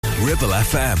Ribble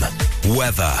FM.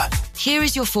 Weather. Here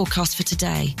is your forecast for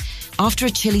today. After a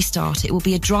chilly start, it will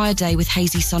be a drier day with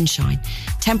hazy sunshine.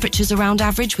 Temperatures around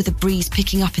average with a breeze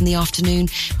picking up in the afternoon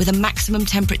with a maximum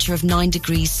temperature of 9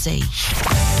 degrees C.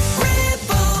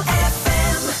 Ribble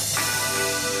FM.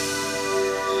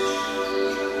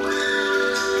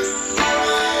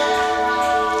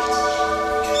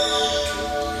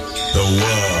 The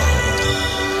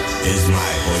world is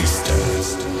my oyster.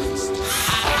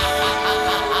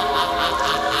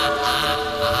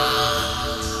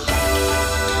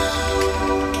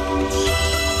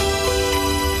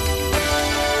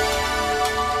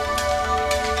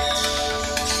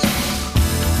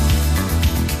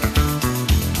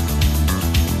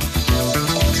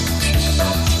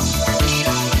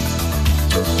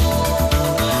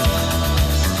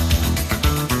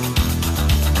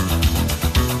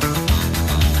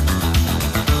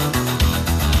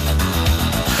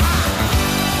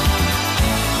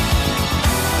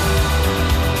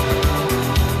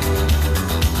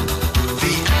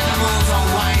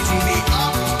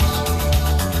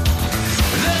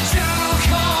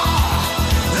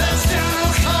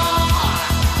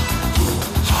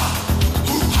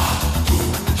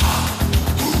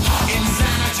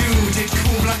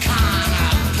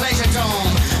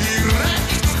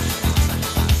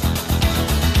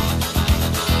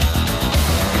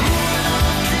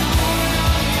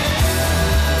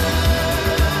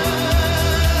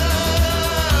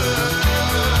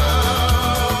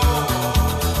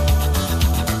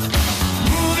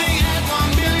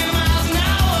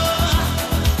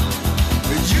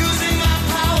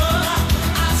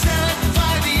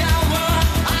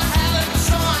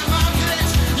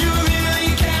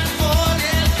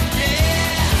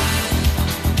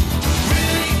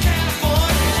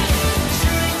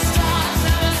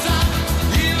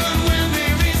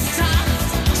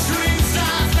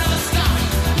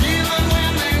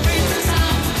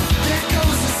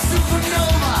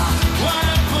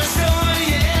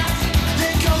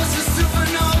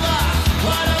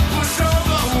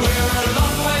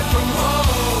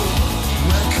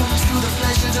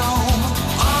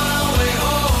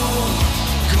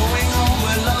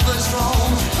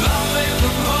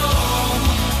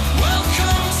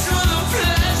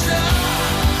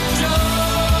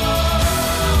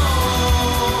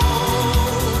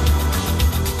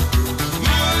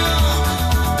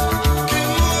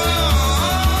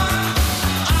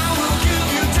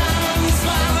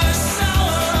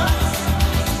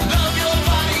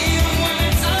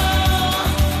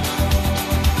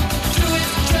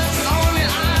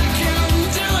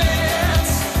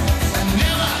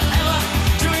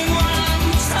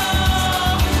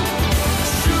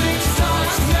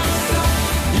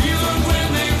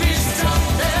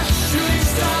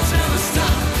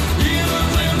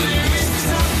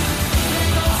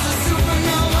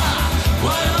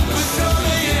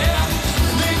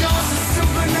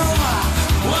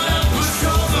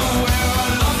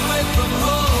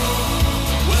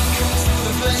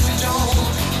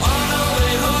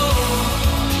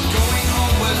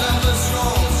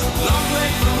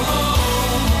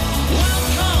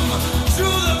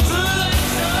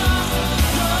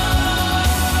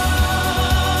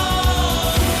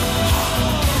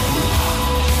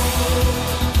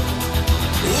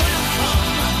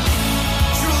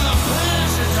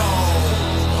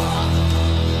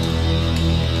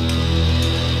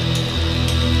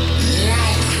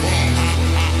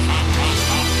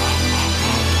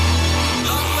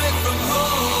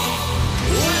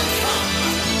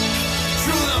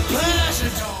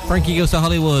 Frankie Goes to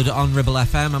Hollywood on Ribble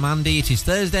FM. I'm Andy. It is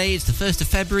Thursday. It's the 1st of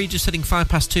February, just hitting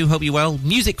 2:05. Hope you're well.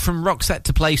 Music from Rock set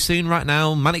to play soon. Right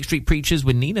now, Manic Street Preachers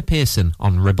with Nina Pearson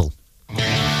on Ribble. When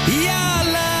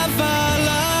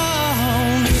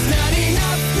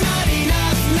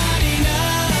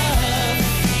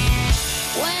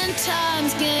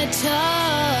times get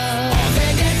tough.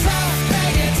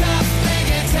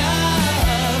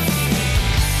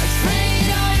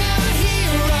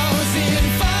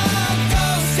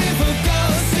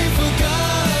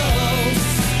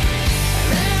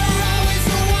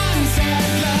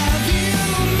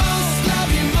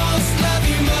 Love you most, love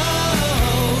you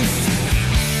most.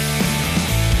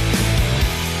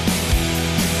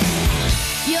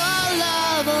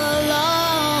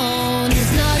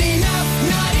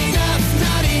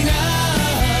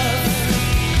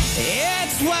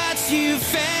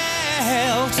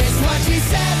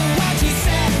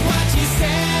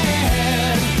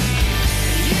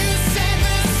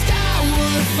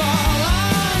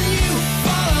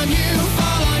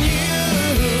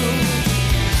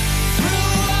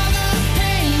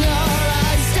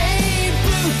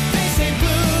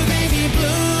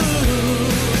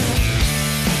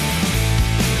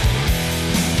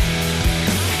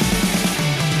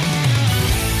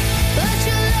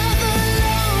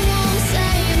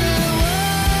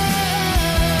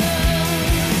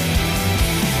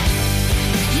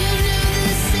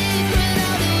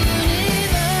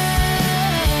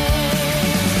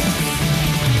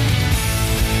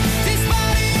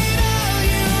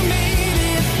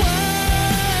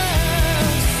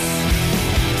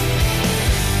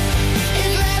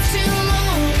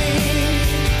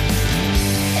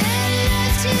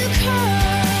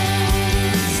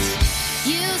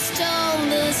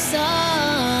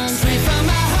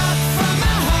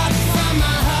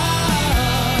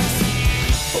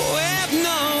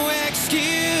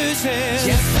 pieces.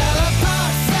 Just fell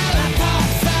apart, fell apart,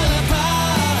 fell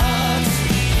apart.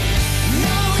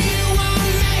 No, you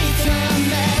won't make a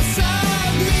mess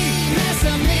of me, mess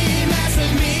of me, mess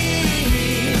of me.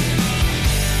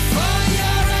 For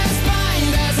you're as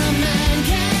blind as a man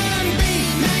can be,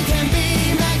 man can be,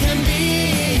 man can be.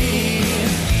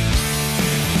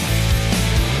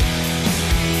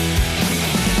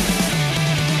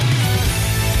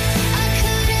 I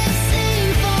could have seen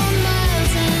for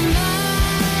miles and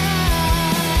miles.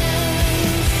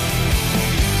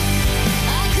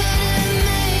 I could have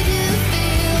made you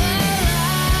feel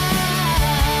alive.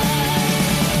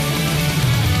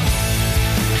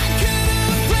 I could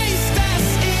have placed us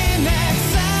in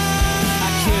exile.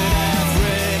 I could have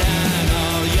written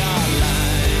all your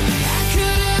lines. I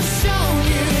could have shown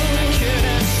you. I could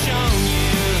have shown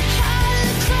you how to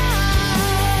cry.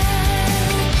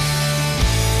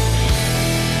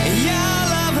 Your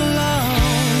love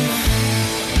alone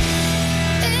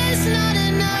is not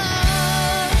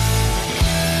enough.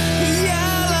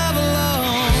 Your love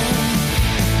alone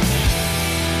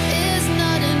is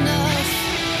not enough.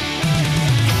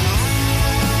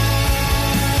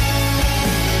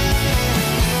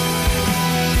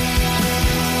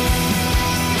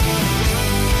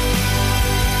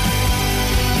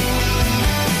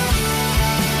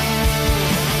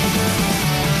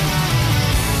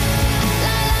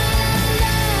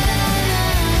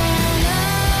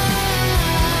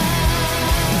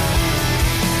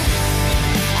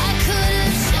 I could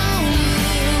have shown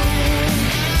you.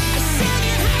 I said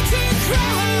you had to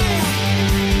cry.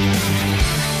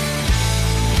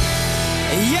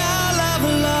 Your love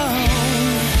alone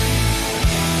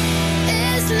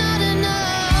is not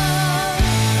enough.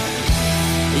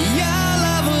 Your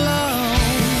love alone.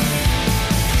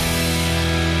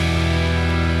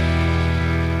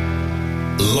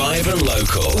 Live and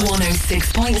local.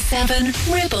 106.7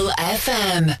 Ribble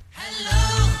FM. Hello,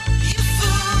 you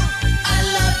fool, I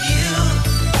love you.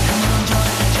 Come on,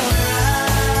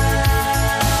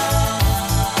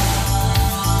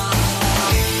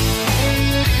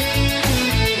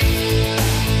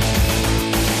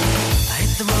 I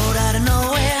hit the road out of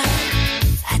nowhere.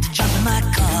 Had to jump in my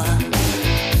car.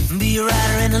 Be a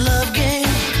rider in a love game.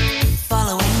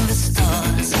 Following the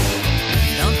stars.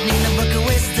 Don't need a book of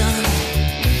wisdom.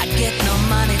 I get no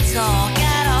money talk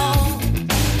at all.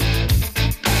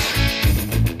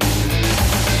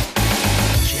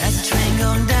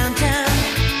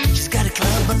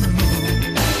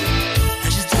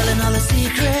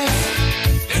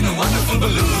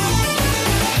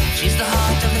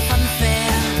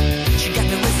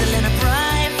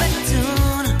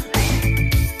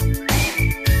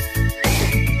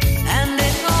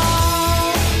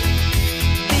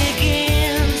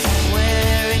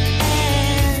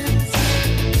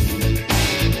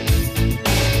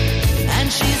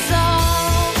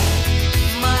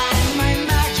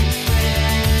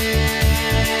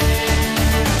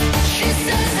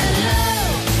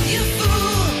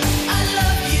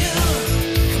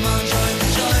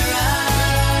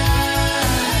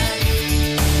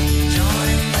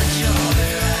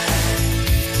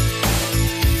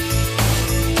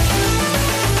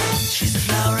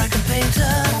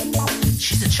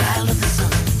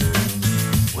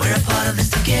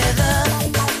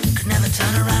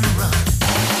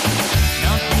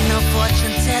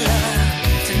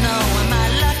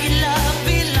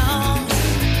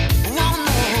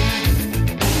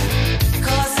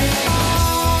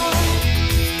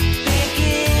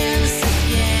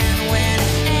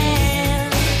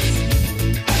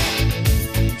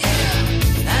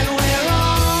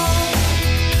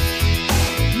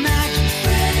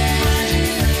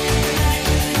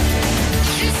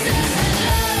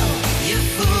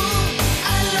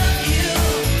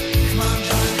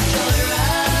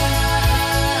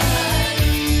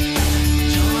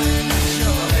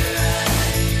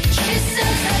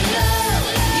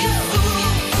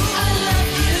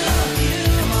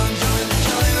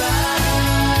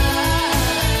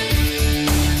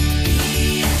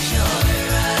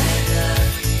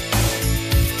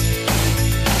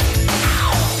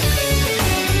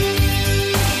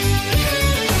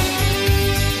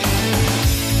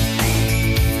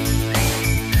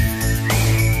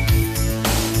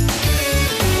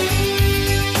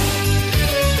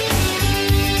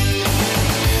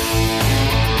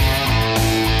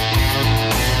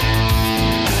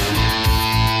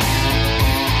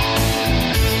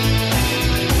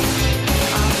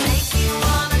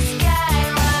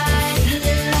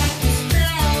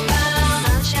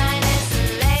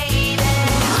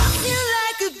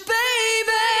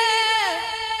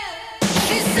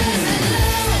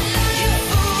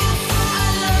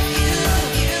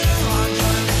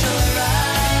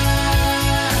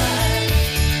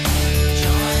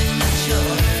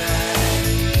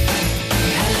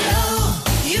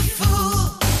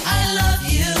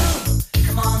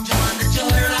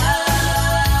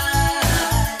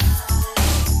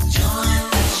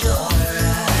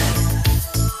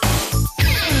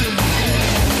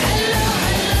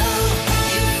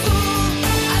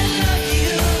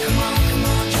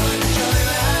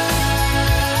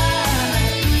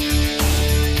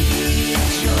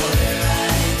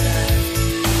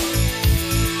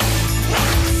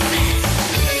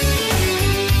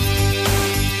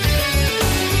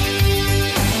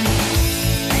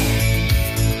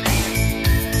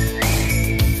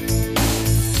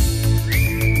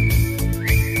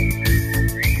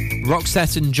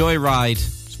 Roxette and Joyride.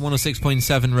 It's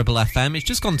 106.7 Ribble FM. It's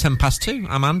just gone 10 past 2.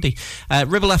 I'm Andy.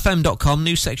 RibbleFM.com,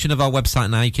 new section of our website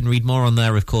now. You can read more on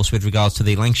there, of course, with regards to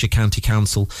the Lancashire County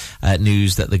Council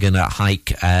news that they're going to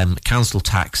hike council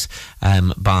tax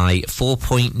by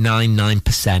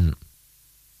 4.99%.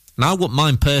 Now, I wouldn't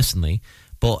mind personally,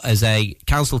 but as a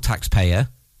council taxpayer,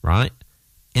 right,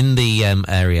 in the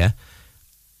area,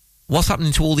 what's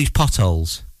happening to all these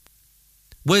potholes?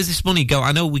 Where's this money go?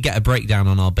 I know we get a breakdown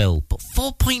on our bill, but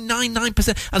 4.99%,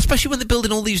 and especially when they're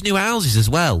building all these new houses as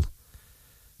well.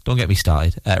 Don't get me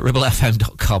started.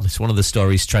 RibbleFM.com. It's one of the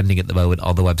stories trending at the moment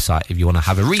on the website. If you want to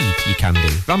have a read, you can do.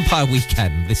 Vampire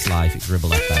Weekend, This Life, it's Ribble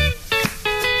FM.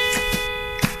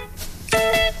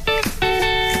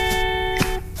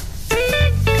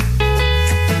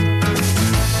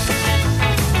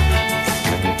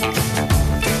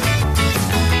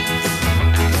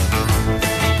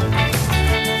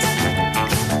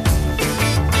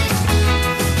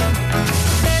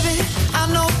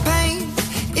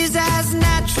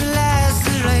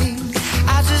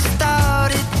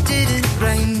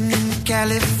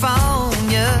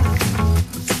 California.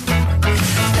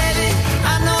 Baby,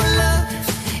 I know love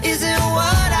isn't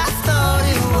what I thought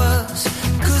it was,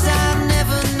 'cause I've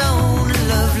never known a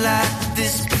love like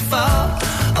this before.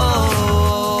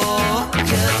 Oh,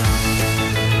 yeah.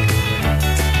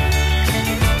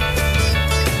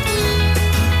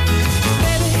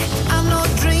 Baby, I know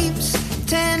dreams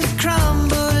tend to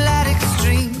crumble at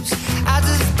extremes. I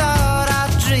just thought our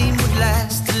dream would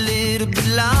last a little bit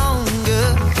longer.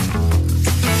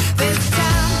 There's a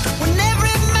time when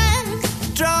every man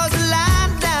draws a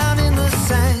line down in the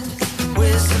sand.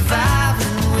 We're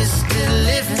surviving, we're still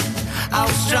living, all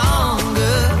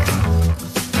stronger.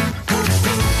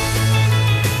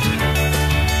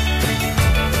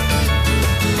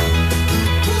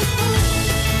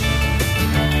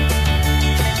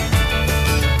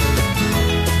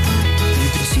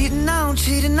 You've been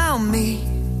cheating on me.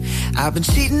 I've been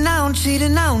cheating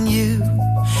on you.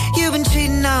 You've been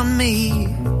cheating on me.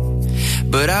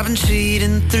 But I've been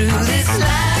cheating through this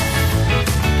life,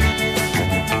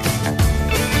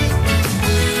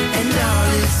 and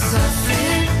all its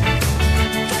suffering.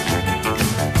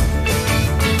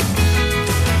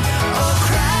 Oh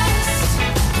Christ,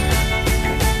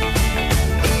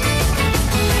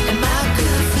 am I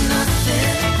good for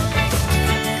nothing?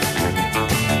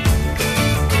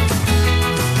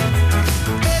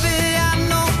 Baby, I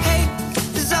know hate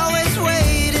is always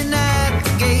waiting at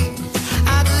the gate. I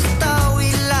just thought when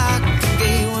we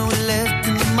left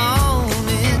in the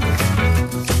morning,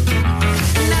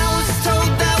 and I was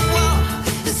told that war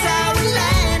is how we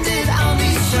landed on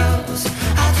these shores.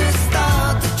 I just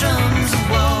thought the drums of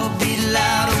war beat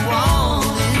louder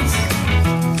warnings.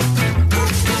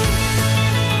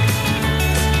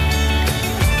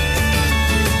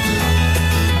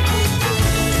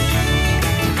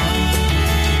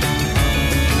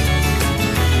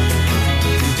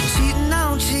 You've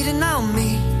been cheating on me.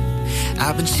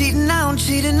 I've been cheating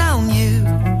on you.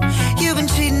 You've been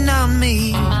cheating on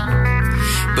me.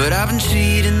 But I've been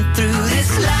cheating through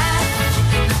this life,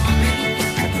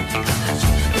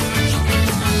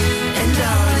 and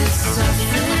all its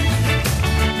suffering.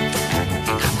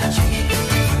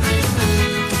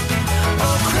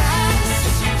 Oh Christ,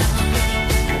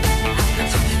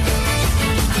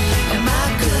 am I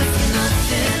good for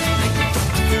nothing?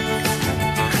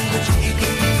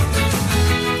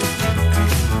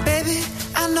 Baby,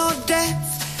 I know death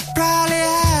probably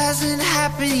hasn't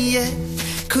happened yet,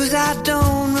 'cause I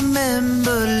don't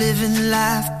remember living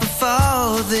life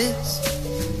before this.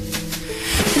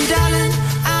 And darling,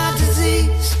 our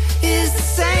disease is the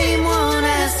same one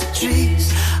as the trees,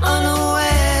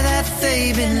 unaware that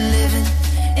they've been living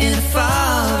in a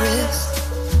forest.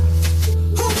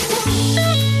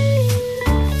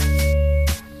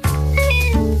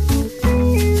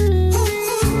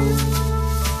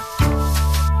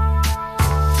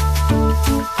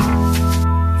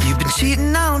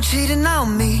 Cheating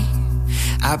on me.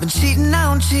 I've been cheating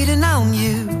on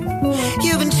you.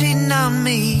 You've been cheating on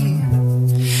me.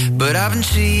 But I've been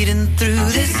cheating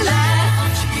through this life,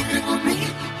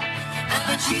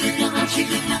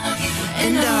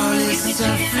 and all its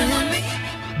suffering.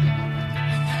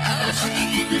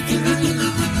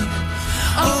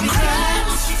 Oh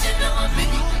Christ,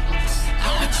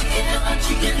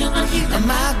 am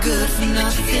I good for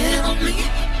nothing?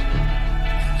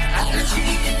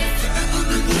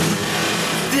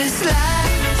 This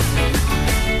life,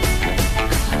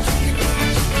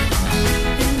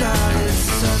 and all its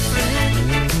suffering.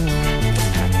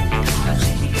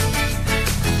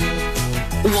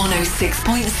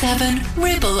 106.7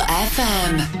 Ribble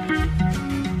FM.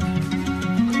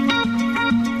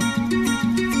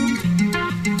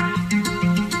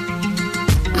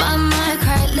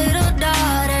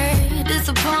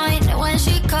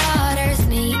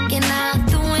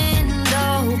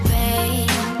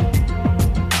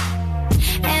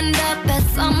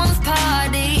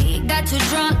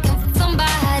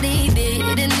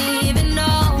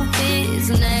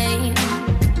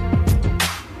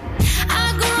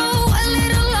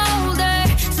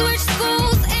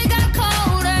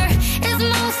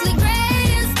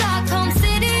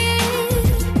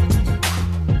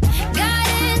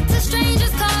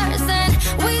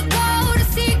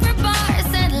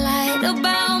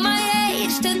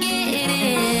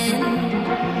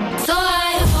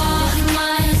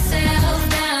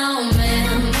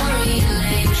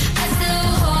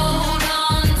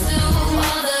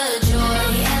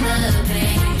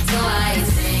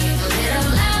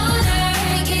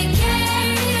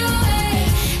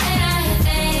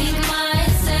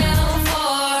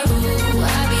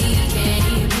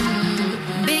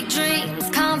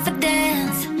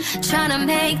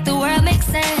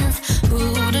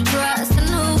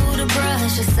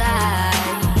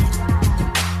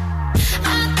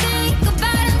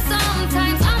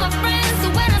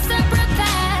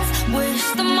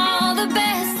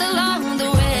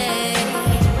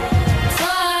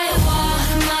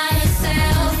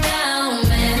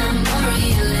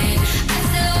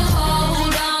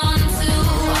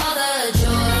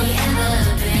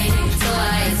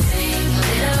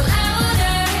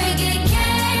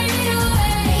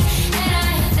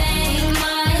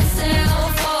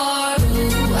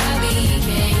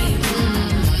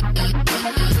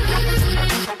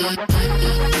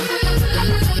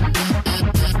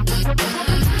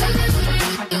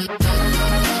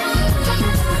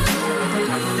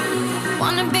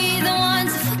 trying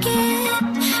to forget.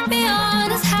 Be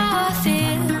honest how I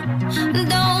feel.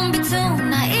 Don't be too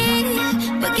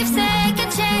naive, but give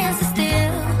second chances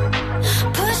still.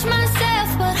 Push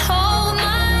myself, but hold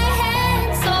my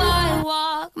hand. So I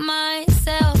walk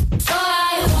myself. So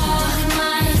I walk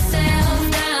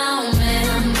myself down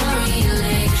memory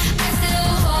lane. I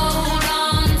still hold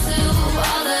on to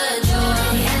all the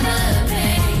joy and the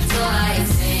pain. So I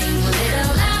sing a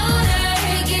little louder,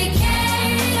 get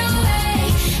carried away,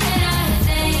 and I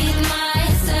thank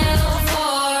myself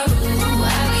for who I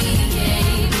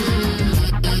became.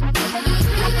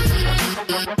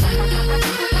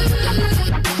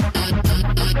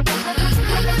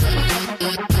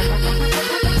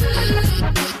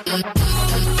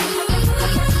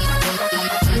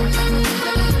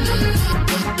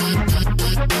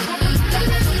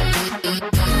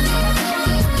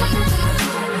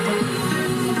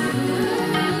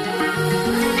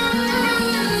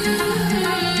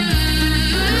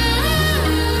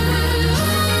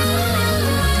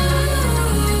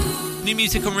 New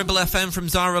music on Ribble FM from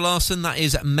Zara Larsson. That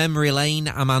is Memory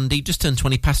Lane. I'm Andy. Just turned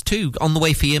 20 past 2. On the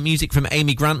way for your music from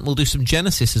Amy Grant. We'll do some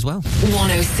Genesis as well.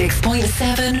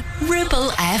 106.7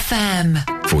 Ribble FM.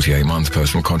 48 months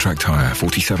personal contract hire,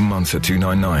 47 months at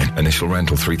 $299. Initial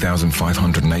rental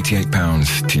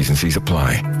 £3,588. T's and C's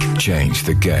apply. Change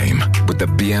the game with the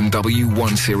BMW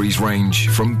 1 Series range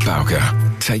from Bowker.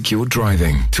 Take your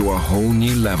driving to a whole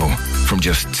new level from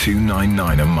just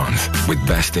 $299 a month with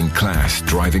best-in-class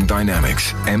driving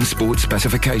dynamics, M Sport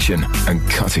specification and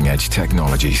cutting-edge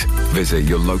technologies. Visit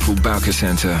your local Bowker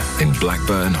Centre in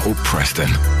Blackburn or Preston.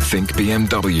 Think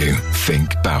BMW.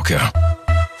 Think Bowker.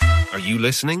 Are you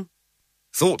listening?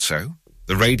 Thought so.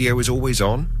 The radio is always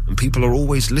on, and people are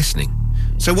always listening.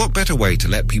 So what better way to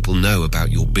let people know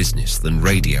about your business than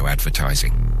radio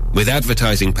advertising? With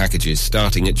advertising packages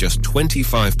starting at just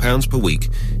 £25 per week,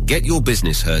 get your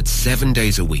business heard 7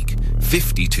 days a week,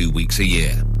 52 weeks a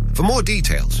year. For more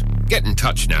details, get in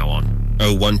touch now on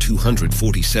 01200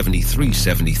 40 73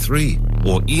 73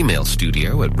 or email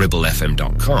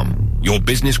studio@ribblefm.com. Your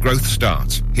business growth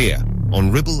starts here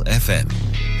on Ribble FM.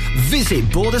 Visit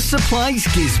Border Supplies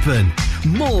Gisborne.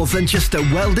 More than just a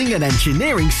welding and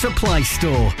engineering supply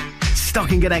store.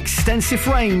 Stocking an extensive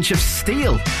range of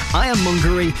steel,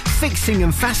 ironmongery, fixing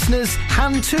and fasteners,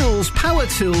 hand tools, power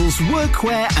tools,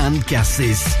 workwear and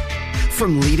gases.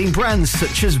 From leading brands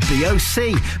such as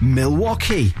BOC,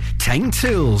 Milwaukee, Tang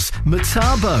Tools,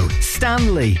 Metabo,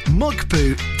 Stanley, Muck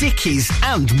Boot, Dickies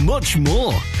and much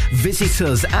more. Visit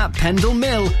us at Pendle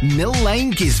Mill, Mill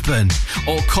Lane, Gisborne,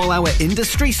 or call our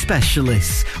industry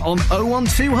specialists on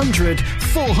 01200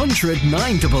 400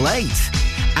 988.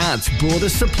 At Border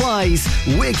Supplies,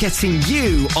 we're getting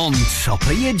you on top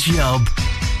of your job.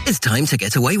 It's time to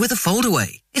get away with a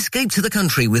foldaway. Escape to the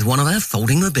country with one of our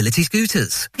folding mobility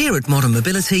scooters. Here at Modern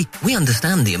Mobility, we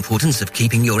understand the importance of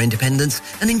keeping your independence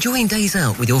and enjoying days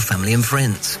out with your family and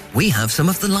friends. We have some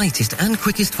of the lightest and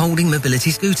quickest folding mobility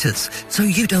scooters, so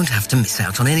you don't have to miss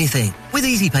out on anything. With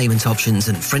easy payment options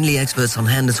and friendly experts on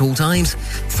hand at all times,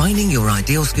 finding your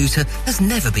ideal scooter has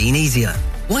never been easier.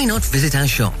 Why not visit our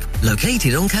shop,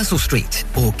 located on Castle Street,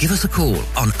 or give us a call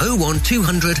on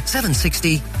 01200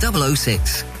 760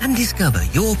 006 and discover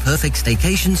your perfect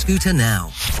staycation scooter now.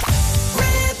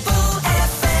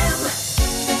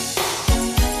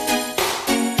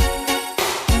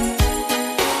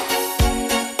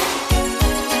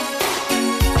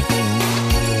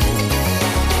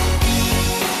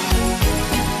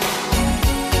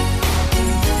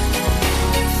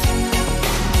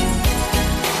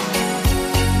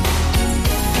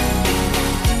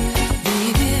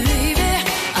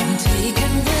 I'm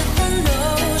taken with the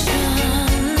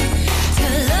notion to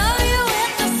love you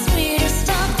with the sweetest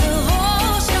of the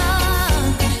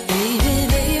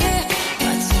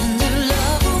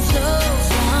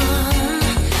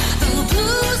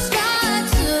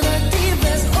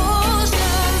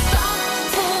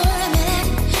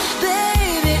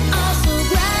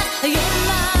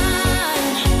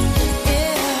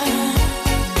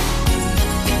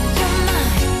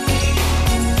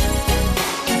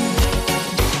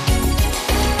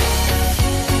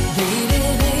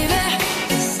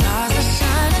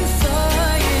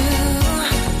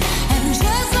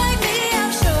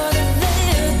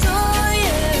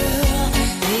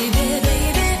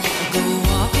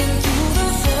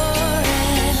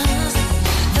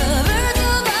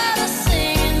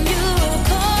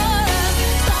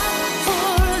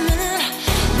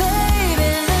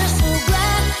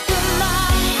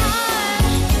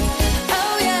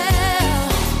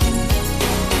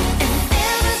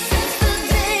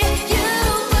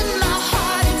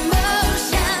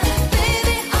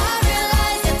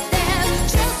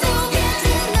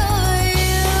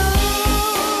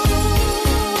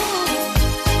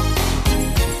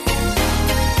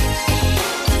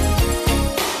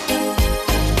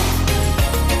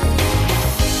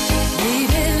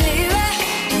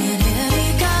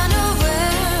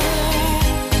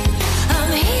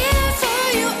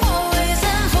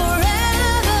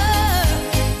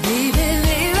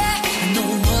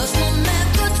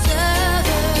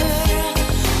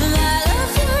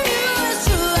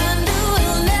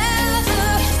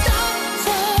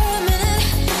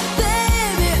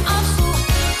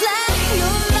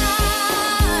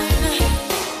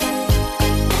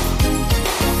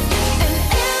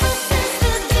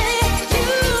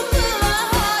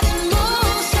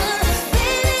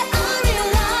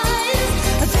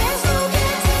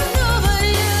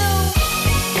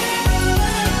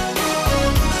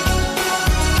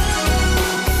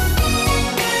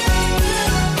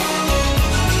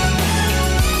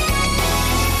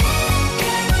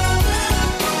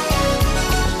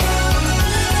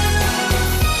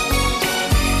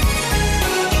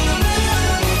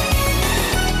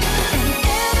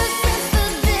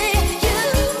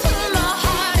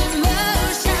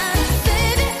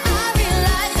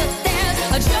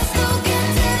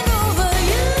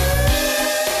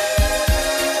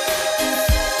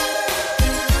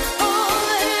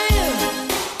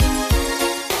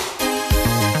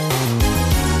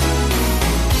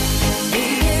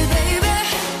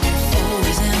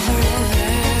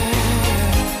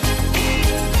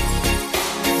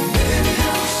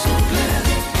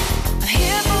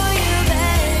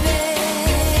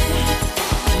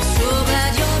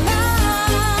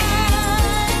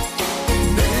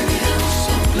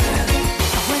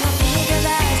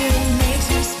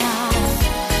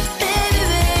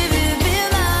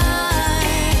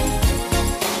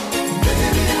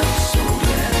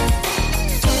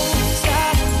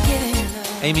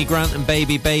Amy Grant and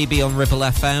Baby Baby on Ribble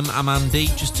FM. I'm Andy,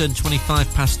 just turned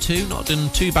 25 past 2. Not done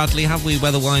too badly, have we,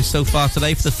 weather-wise so far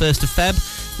today for the 1st of Feb.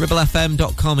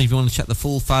 RibbleFM.com if you want to check the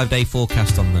full 5-day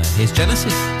forecast on there. Here's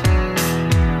Genesis.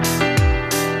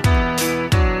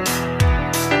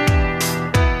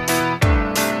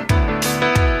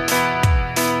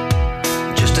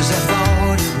 Just as I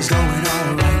thought it was going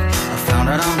all right, I found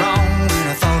out I'm wrong when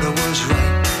I thought it was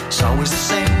right. It's always the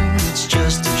same, it's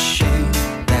just a shame,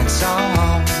 that's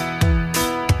all.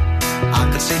 I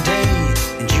could say day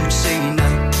and you'd say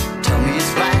night. Tell me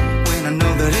it's black when I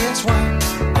know that it's white.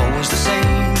 Always the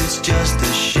same, it's just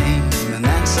a shame, and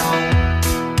that's all.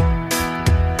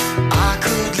 I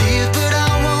could leave but I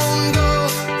won't go,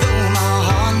 though my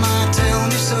heart might tell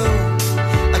me so.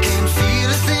 I can't feel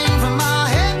a thing from my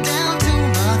head down to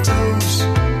my toes.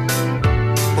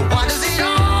 But why does it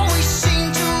always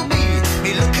seem to be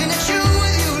me looking at you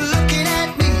with you looking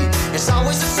at me? It's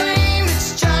always the same,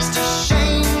 it's just a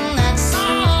shame, that's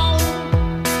all.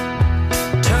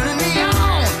 Turning me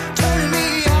on, turning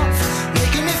me off,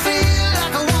 making me feel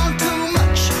like I want too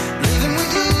much. Living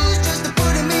with you's just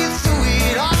putting me through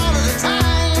it all of the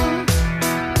time.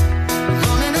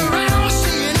 Running around,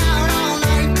 staying out all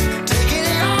night, taking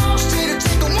it all straight to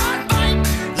take a one bite.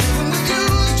 Living with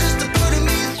you's just putting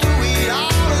me through it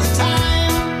all of the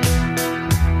time.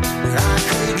 I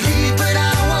could leave but I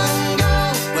won't go.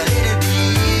 Well, it'd be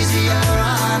easier,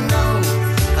 I know.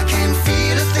 I can't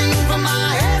feel a thing from my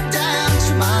head down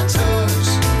to my toes.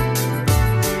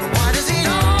 Why does it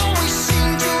always seem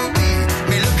to be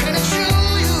me looking at you,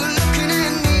 you looking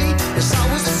at me? It's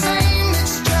always the same,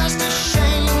 it's just a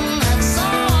shame, that's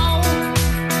all.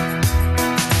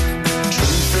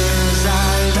 Truth is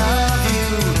I love you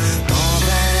more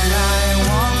than I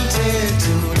wanted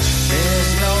to.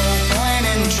 There's no point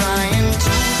in trying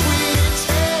to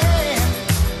pretend.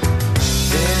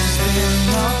 There's been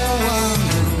no one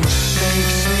who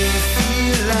makes me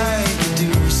feel like you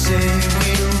do. Say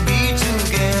we'll be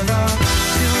together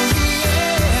till the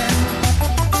end.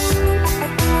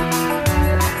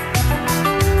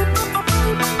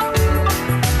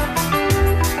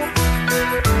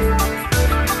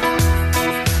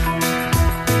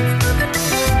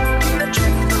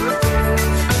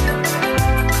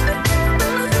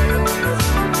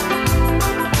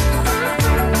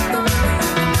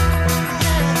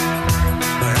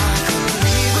 But I could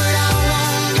leave but I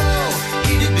won't go.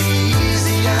 It'd be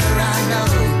easier, I know.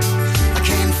 I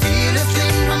can't feel a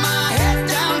thing from my head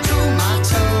down to my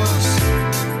toes.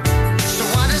 So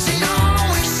why does it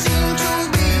always seem to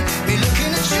be me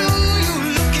looking at you, you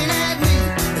looking at me?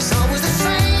 It's always the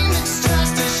same, it's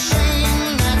just a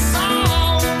shame, that's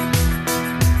all.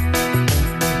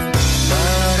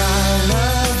 But I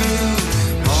love you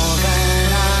more than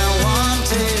I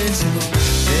wanted to.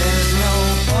 There's no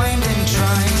point in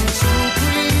trying to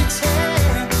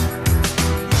pretend.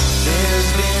 There's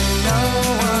been no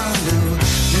one who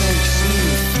makes me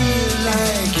feel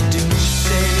like you do.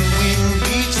 Say we'll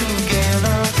be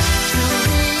together till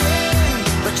the end.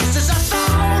 But just as I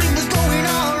thought it was going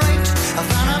all right, I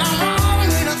found out I'm wrong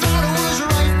when I thought it was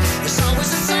right. It's always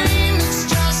the same, it's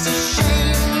just a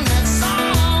shame, that's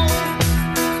all.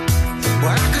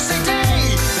 Well, I could say day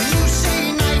and you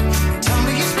say night. Tell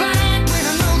me it's black when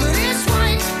I know that it's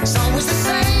white. It's always the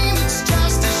same, it's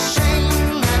just a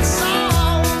shame, that's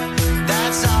all.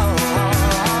 That's all.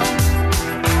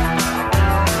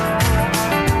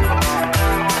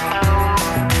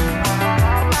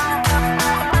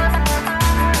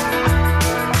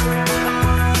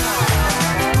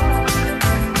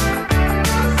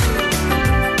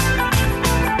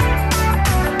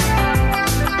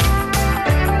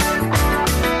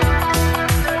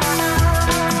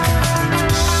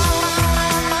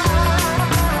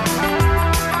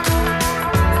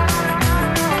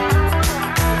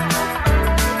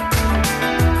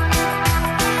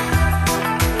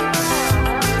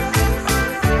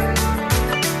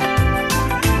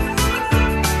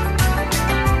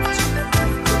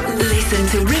 Listen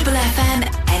to Ribble FM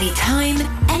anytime,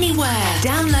 anywhere.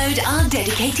 Download our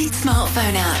dedicated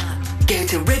smartphone app. Go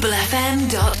to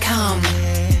ribblefm.com.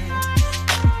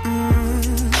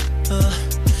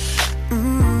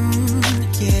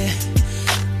 Yeah.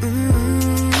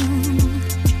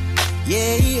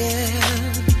 Yeah.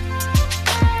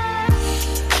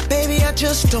 Baby, I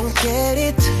just don't get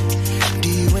it. Do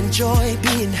you enjoy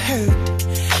being hurt?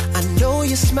 I know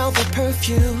you smell the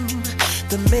perfume,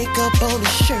 the makeup on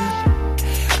his shirt.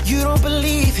 You don't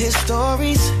believe his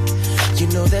stories. You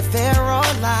know that there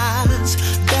are lies.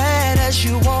 Bad as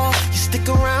you are, you stick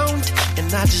around,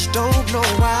 and I just don't know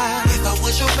why. If I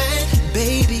was your man,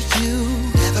 baby, you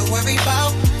never worry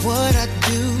about what I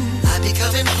do. I'd be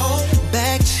coming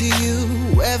to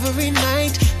you every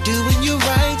night, doing you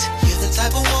right. You're the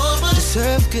type of woman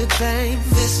deserve good fame.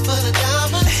 Fist full of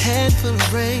diamonds, a head full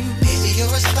of rain. Baby, you're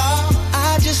a star.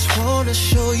 I just wanna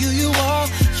show you you are.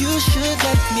 You should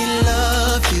let me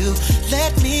love you.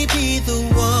 Let me be the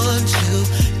one to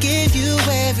give you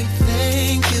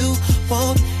everything you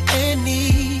want and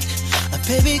need.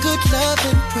 Baby, good love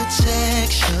and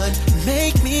protection.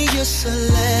 Make me your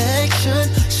selection.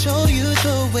 Show you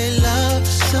the way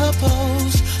love's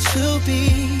supposed to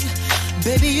be.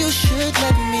 Baby, you should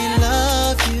let me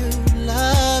love you,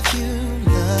 love you,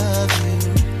 love you,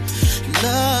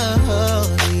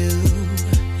 love you.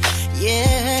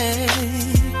 Yeah.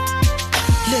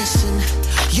 Listen,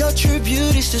 your true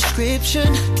beauty's description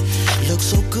looks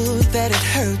so good that it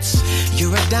hurts.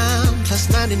 You're a dime plus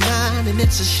 99 and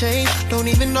it's a shame. Don't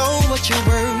even know what you're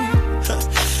worth.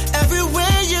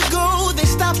 Everywhere you go, they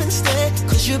stop and stare,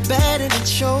 cause you're bad and it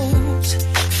shows.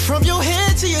 From your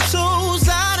head to your toes,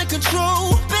 out of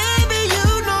control. Baby,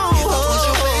 you know.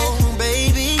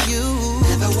 Baby, you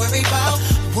never worry about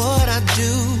what I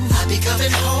do. I be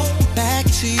coming home back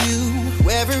to you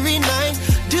every night,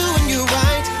 doing you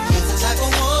right. You're the type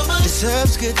of woman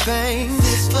deserves good things.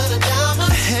 Fist full of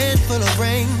diamonds, a handful of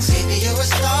rings. Baby, you're a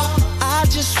star. I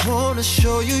just wanna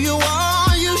show you you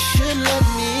are. You should let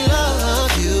me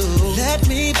love you. Let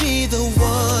me be the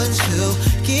one to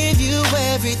give you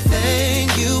everything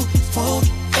you want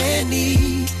and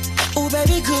need. Oh,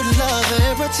 baby, good love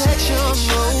and protection.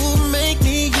 Oh, make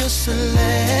me your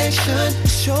selection.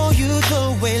 Show you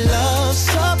the way love's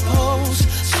supposed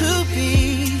to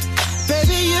be.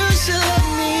 Baby, you should let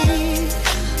me.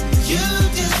 You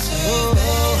deserve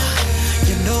better.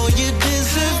 You know you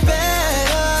deserve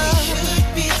better. We should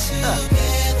be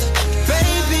together,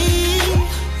 baby.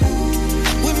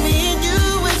 With me and you,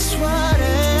 it's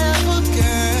whatever,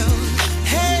 girl.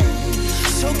 Hey,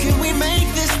 so can we make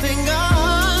this thing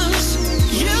us?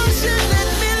 You should let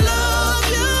me love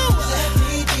you.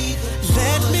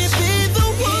 Let me be the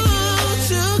one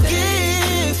to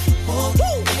give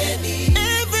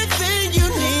everything you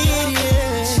need.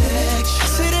 Yeah.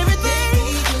 Said everything.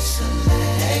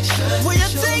 Will you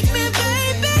take me,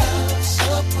 baby?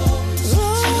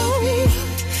 Ooh,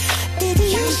 baby,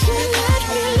 you should let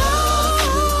me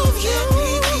love you. Let me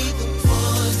be the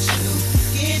one to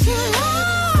give you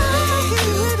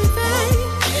everything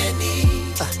you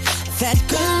need. That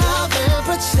good love and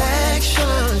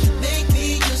protection. Make me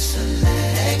your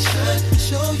selection.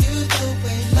 Show you the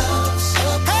way love's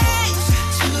supposed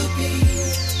to be.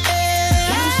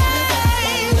 You should let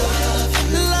me love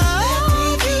you. Let me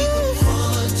be the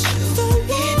one to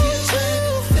give you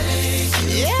everything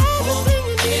you want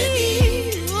and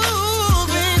need. Ooh,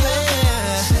 baby.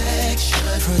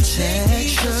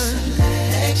 Protection.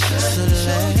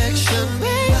 Selection,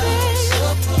 baby.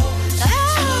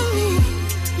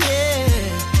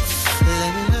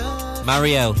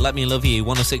 Mario, Let Me Love You,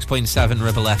 106.7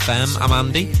 Ribble FM. I'm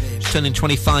Andy. It's turning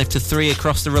 25 to 3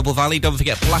 across the Ribble Valley. Don't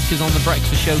forget Blackers on the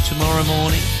breakfast show tomorrow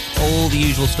morning. All the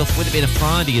usual stuff, with it being a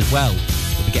Friday as well.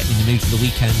 We'll be getting in the mood for the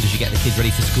weekend as you get the kids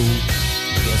ready for school.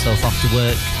 Get yourself off to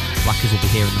work. Blackers will be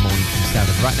here in the morning from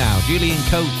 7. Right now, Julian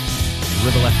Coates,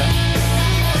 Ribble FM.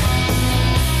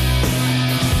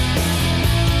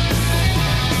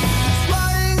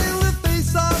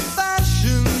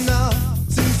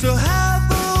 So have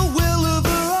a will of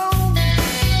her own.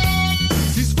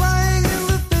 She's flying in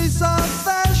the face of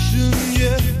fashion,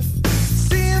 yeah.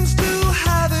 Seems to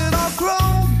have it all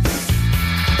grown.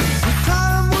 The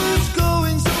time was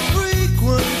going so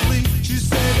frequently. She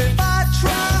said if I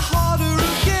try harder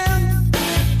again.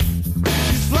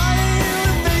 She's flying in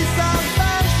the face of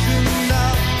fashion,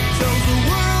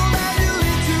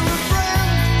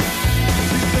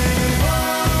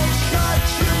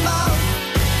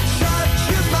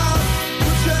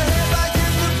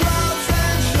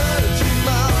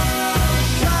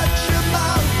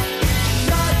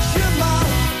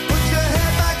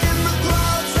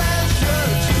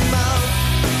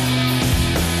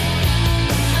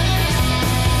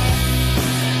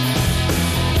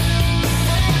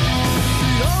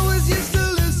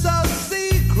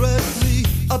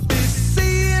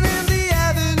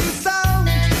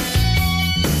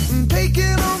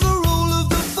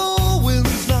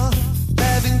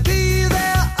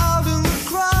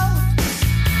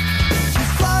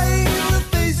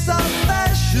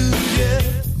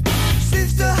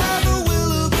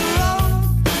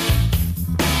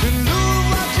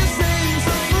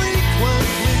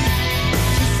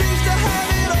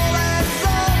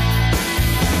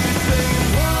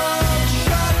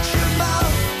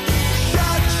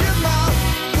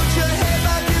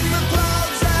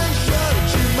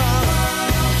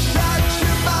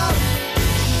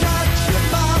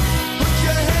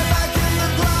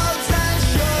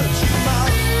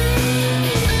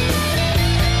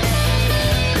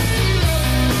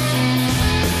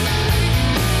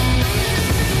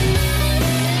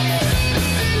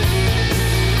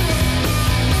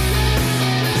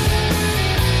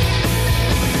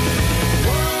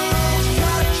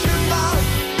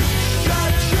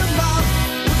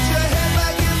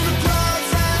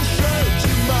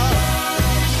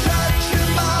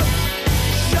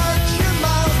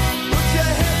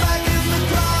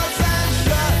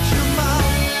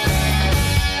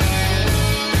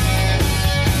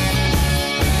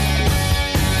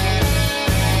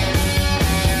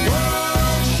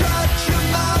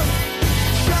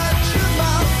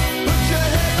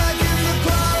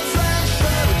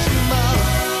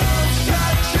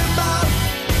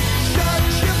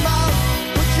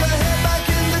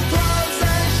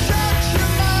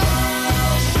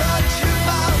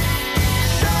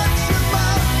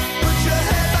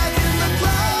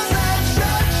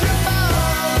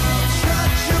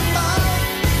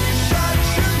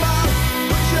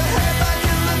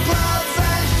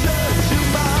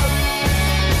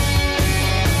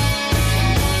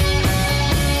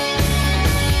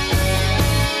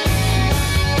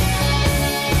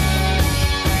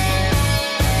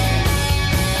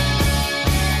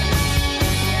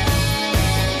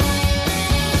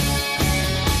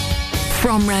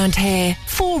 From round here,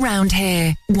 for round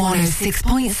here,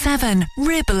 106.7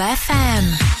 Ribble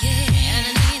FM.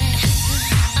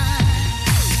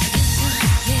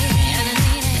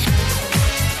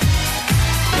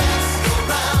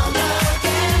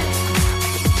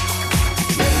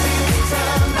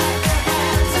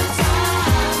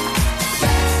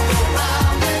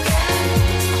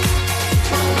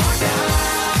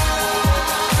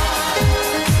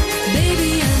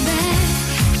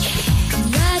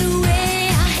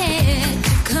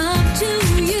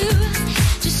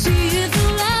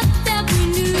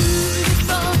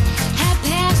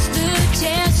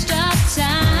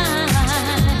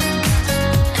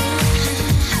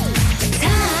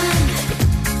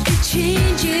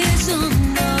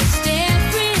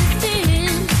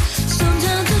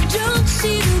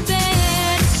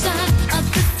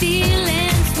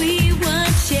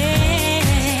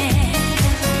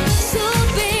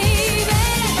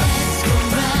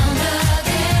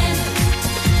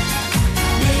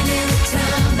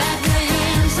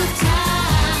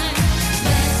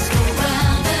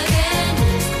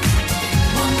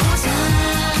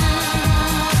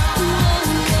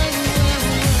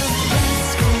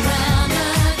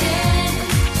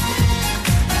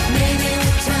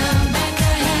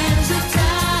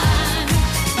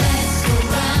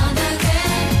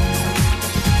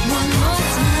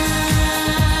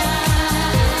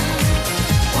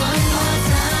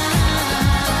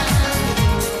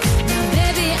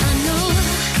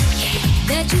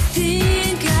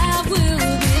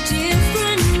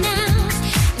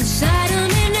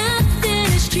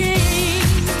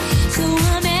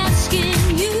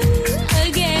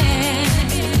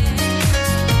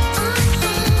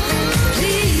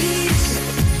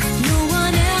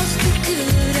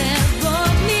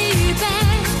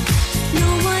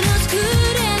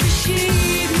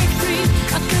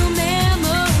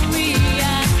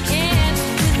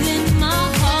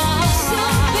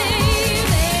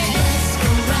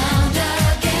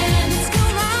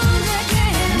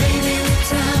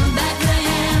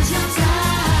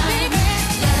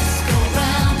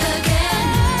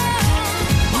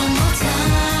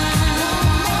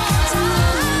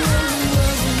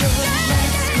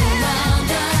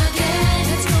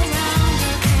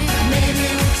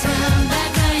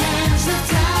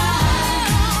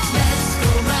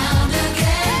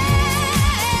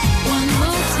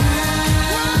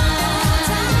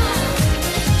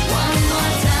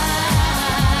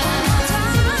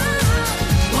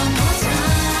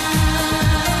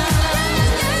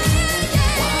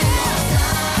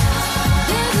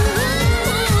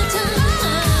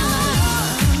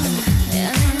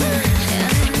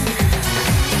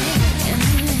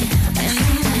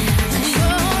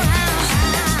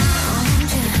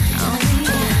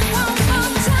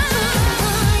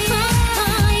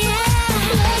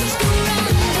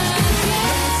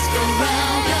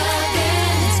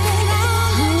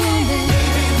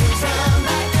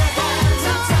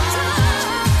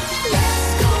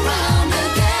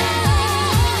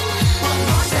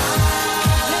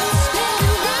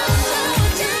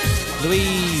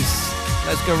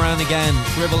 Again,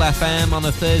 Ribble FM on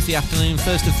a Thursday afternoon,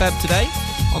 1st of Feb today.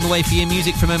 On the way for you,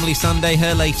 music from Emily Sunday,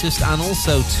 her latest, and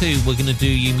also, too, we're going to do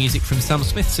you music from Sam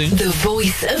Smith soon. The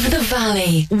Voice of the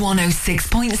Valley,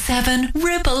 106.7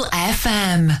 Ribble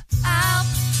FM. Help,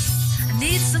 I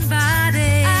need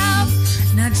somebody. Help,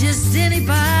 not just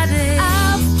anybody.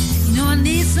 Help, you know I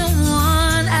need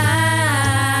someone. Help.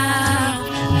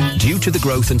 Due to the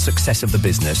growth and success of the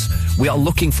business, we are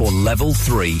looking for Level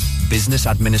 3 Business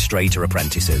Administrator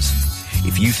apprentices.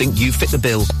 If you think you fit the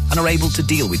bill and are able to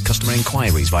deal with customer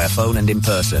inquiries via phone and in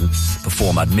person,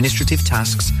 perform administrative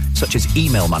tasks such as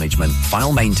email management,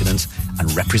 file maintenance,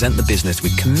 and represent the business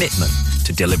with commitment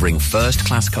to delivering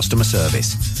first-class customer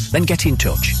service, then get in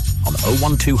touch on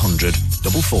 01200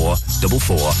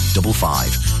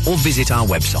 444455 or visit our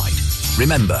website.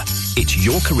 Remember, it's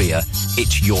your career,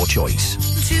 it's your choice.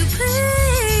 Would you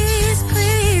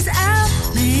please help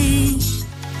me?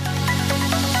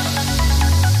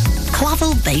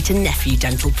 Clavel Bait and Nephew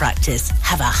Dental Practice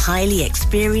have a highly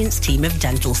experienced team of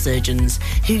dental surgeons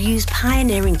who use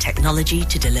pioneering technology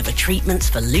to deliver treatments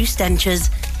for loose dentures,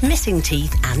 missing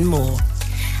teeth and more.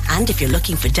 And if you're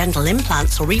looking for dental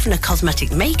implants or even a cosmetic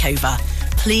makeover,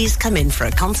 please come in for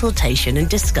a consultation and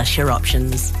discuss your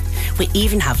options. We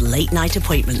even have late night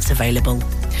appointments available.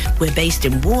 We're based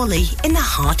in Worley in the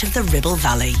heart of the Ribble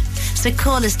Valley. So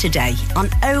call us today on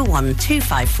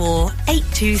 01254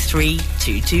 823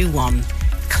 221.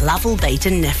 Clavel Bait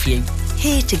and Nephew.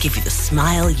 here to give you the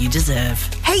smile you deserve.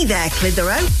 Hey there,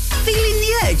 Clitheroe. Feeling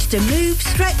the urge to move,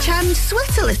 stretch and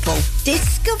sweat a little?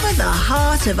 Discover the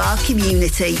heart of our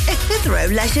community at Clitheroe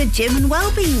Leisure Gym and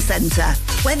Wellbeing Centre.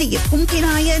 Whether you're pumping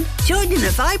iron, joining a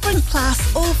vibrant class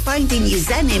or finding your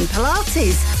zen in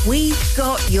Pilates, we've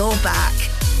got your back.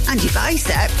 And your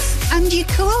biceps and your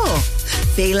core.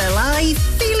 Feel alive,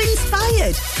 feel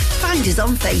inspired. Find us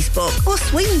on Facebook or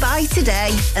swing by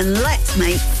today and let's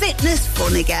make fitness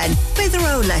fun again.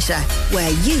 Clitheroe Leisure,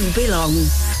 where you belong.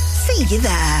 See you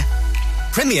there.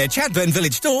 Premier Chadburn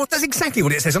Village Store does exactly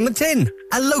what it says on the tin.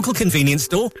 A local convenience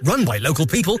store run by local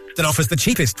people that offers the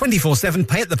cheapest 24/7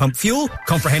 pay-at-the-pump fuel,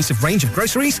 comprehensive range of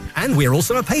groceries, and we're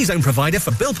also a pay zone provider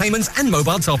for bill payments and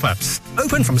mobile top-ups.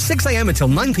 Open from 6 a.m. until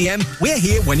 9 p.m. We're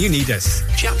here when you need us.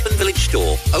 Chapman Village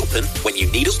Store, open when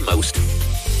you need us most.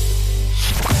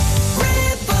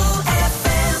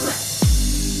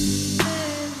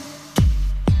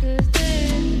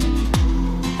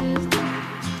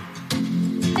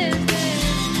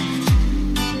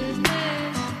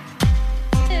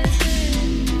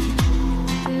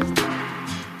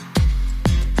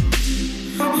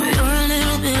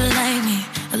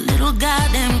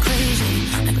 Goddamn crazy,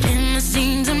 like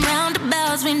limousines and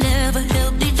roundabouts. We never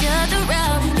helped each other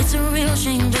out. It's a real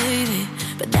shame, baby,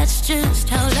 but that's just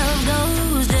how love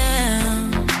goes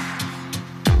down.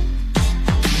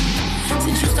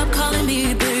 Since you stopped calling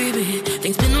me baby,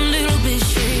 things been a little bit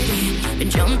shady. Been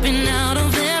jumping out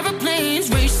of airplanes,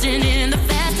 racing in the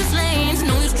fastest lanes.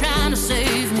 No use trying to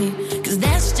save me, 'cause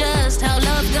that's just how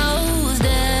love goes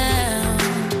down.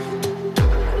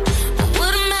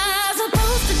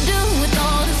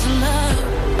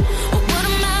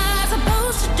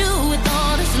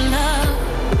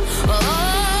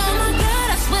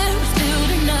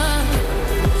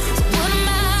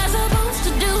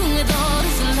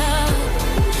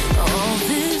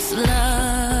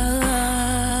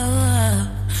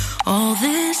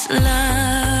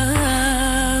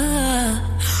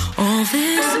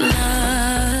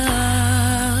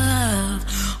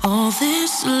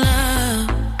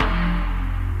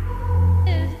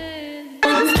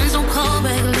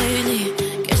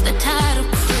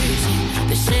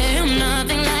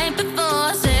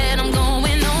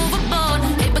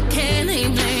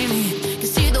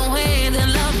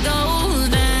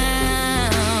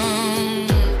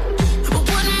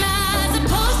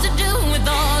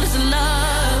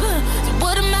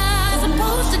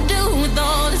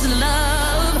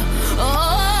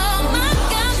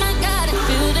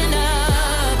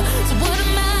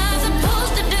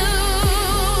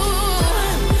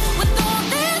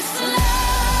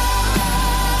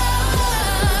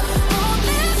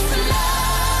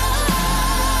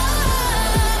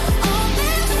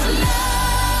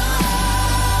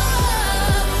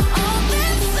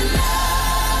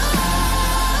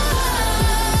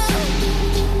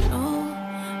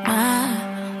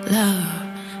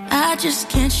 Just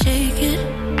can't shake it.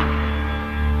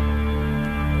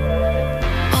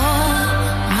 Oh,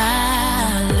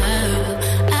 my love,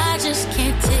 I just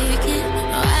can't take it.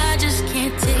 No, I just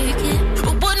can't take it.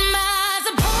 But what am I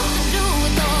supposed to do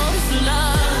with all this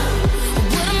love?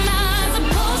 What am I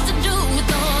supposed to do with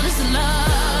all this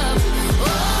love?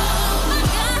 Oh, my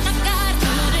God, I got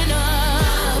good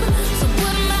enough. So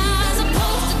what am I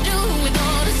supposed to do with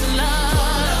all this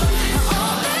love?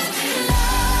 All this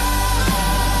love.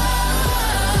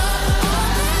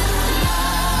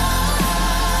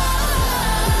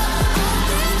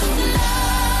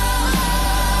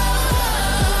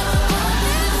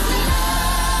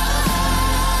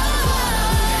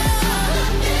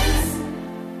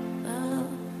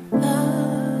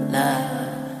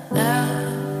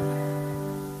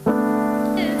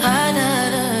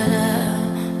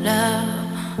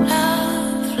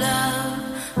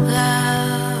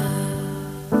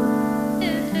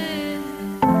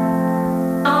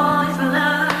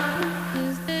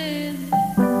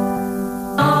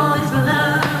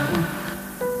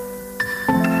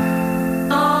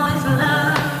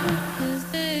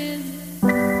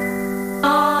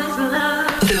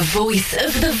 Voice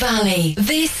of the Valley.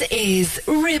 This is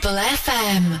Ribble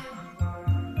FM.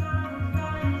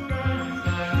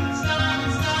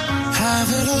 Have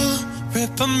it all,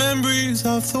 rip the memories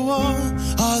of the war.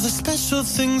 All the special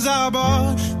things I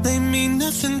bought, they mean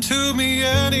nothing to me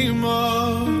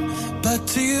anymore. But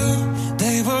to you,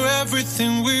 they were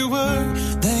everything we were.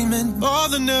 They meant more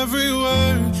than every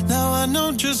word. Now I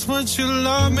know just what you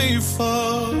love me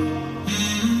for.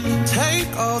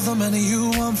 Take all the money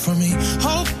you want from me.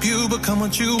 Hope you become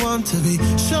what you want to be.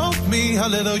 Show me how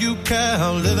little you care,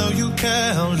 how little you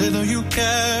care, how little you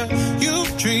care. You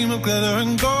dream of glitter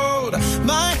and gold.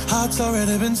 My heart's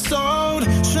already been sold.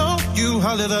 Show you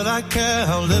how little I care,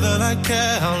 how little I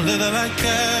care, how little I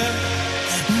care.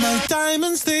 My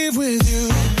diamonds leave with you.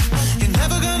 You're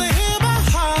never gonna hear my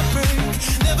heart break.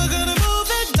 Never gonna move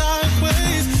in dark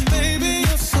ways. Baby,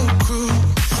 you're so cruel.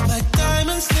 My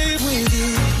diamonds leave with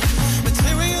you.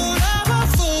 Material never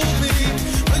fooled me.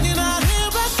 When you're not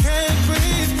here, I can't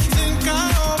breathe. Think I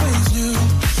always knew.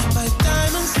 My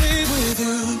diamonds leave with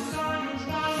you.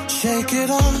 Shake it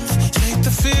off. Take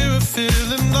the fear of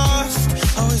feeling lost.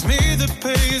 Always me that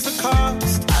pays the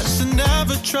cost. I should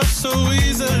never trust so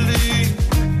easily.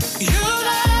 You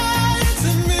lied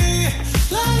to me,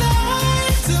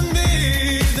 lied to me.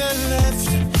 Then left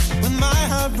with my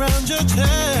heart round your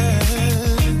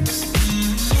chest.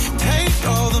 Take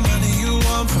all the money you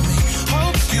want from me.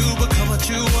 Hope you become what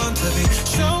you want to be.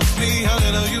 Show me how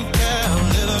little you care, how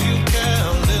little you care,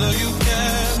 how little you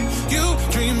care. You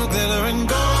dream of glitter and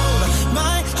gold.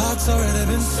 My heart's already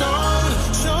been sold.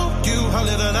 Show you how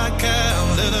little I care, how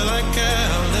little I care,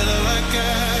 how little I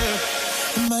care.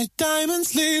 And my diamonds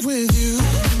leave with you.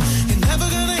 You're never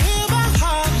gonna hear my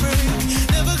heart break.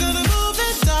 Never gonna move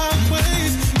in dark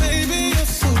ways. Baby,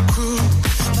 you're so cruel.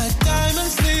 My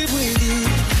diamonds leave with you.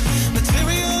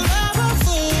 Material never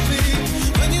fooled me.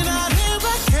 When you're not here,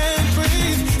 I can't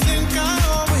breathe. Think I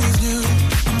always knew.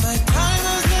 My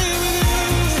diamonds leave with you.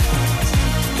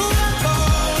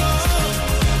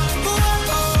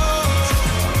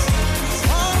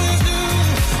 Always knew.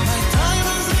 My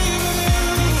diamonds leave with you.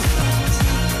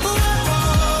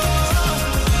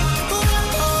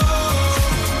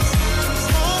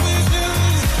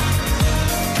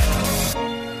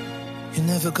 You're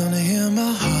never gonna hear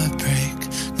my heart break.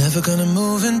 Never gonna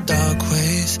move in dark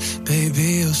ways. Baby,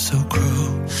 you're so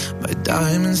cruel. My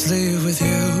diamonds leave with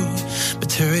you.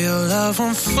 Material love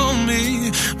won't fool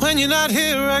me. When you're not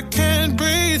here, I can't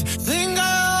breathe. Think I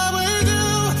always do.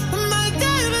 My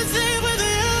diamonds leave with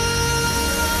you.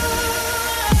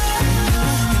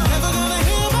 You're never gonna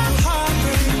hear my heart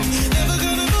break. Never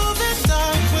gonna move in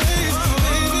dark ways.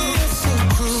 Baby, you're so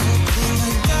cruel.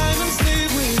 My diamonds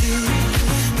leave with you.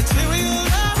 Material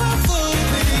love won't fool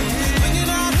me. When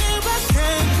you're not here, I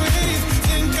can't breathe.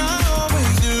 Think I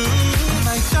always knew.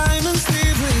 My diamonds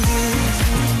leave with you.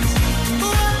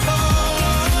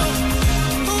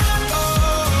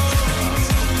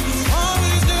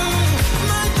 Always knew.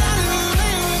 My diamonds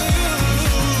leave with you.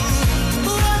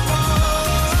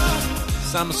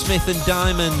 Sam Smith and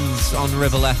Diamonds on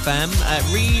Ribble FM.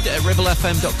 Read at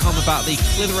ribblefm.com about the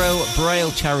Clitheroe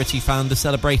Braille Charity Founder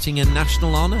celebrating a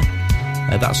national honour.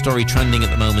 That story trending at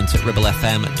the moment at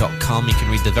ribblefm.com. You can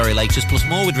read the very latest, plus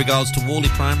more with regards to Worley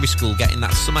Primary School getting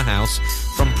that summer house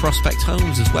from Prospect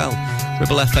Homes as well.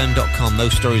 ribblefm.com,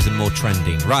 those stories and more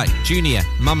trending. Right, Junior,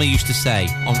 Mama used to say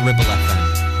on Ribble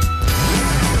FM.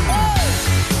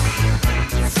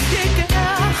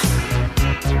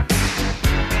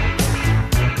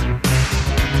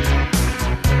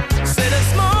 Said a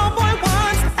small boy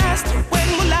once asked, when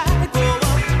will I grow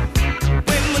up?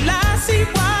 When will I see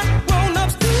what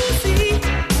grown-ups do see?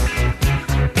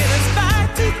 In his fight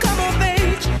to come of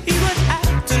age, he would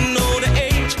have to know the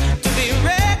age to be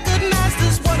recognized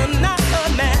as one and not a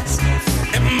mass.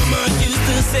 And Mama used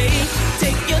to say,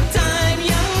 take your time,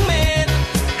 young man.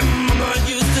 And Mama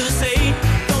used to say,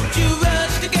 don't you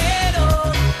rush to get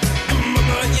old. And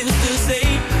Mama used to say,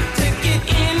 take it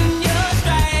in your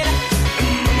stride. And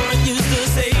Mama used to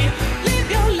say, live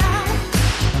your life.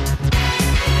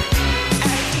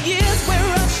 As the years were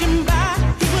rushing by,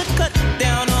 he would cut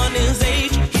down on his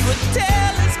age. He would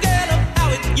tell his girl of how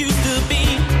it used to be.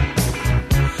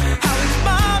 How his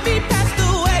mommy passed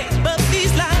away, but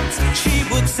these lines she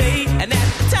would say, and at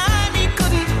the time he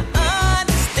couldn't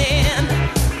understand.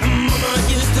 Mama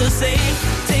used to say,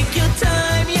 take your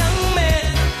time, young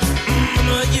man.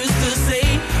 Mama used to say,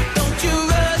 don't you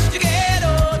rush to get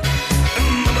old.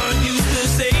 Mama used to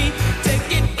say, take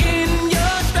it in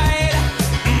your stride.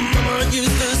 Mama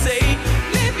used to say,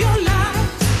 live your life.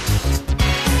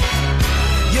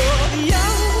 You're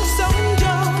young, so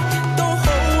young, don't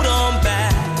hold on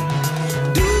back.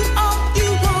 Do all you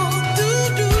want to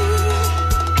do.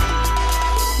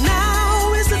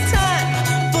 Now is the time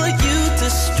for you to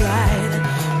stride,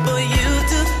 for you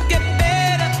to get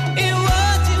better in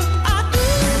what you are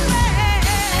doing.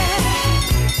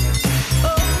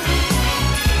 Oh.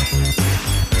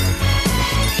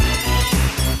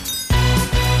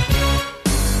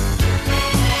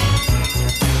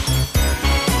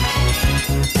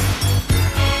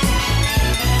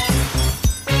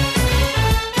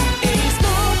 A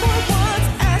small boy once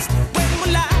asked, when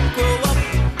will I grow up?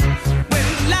 When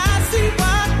will I see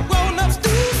what grown-ups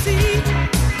do see?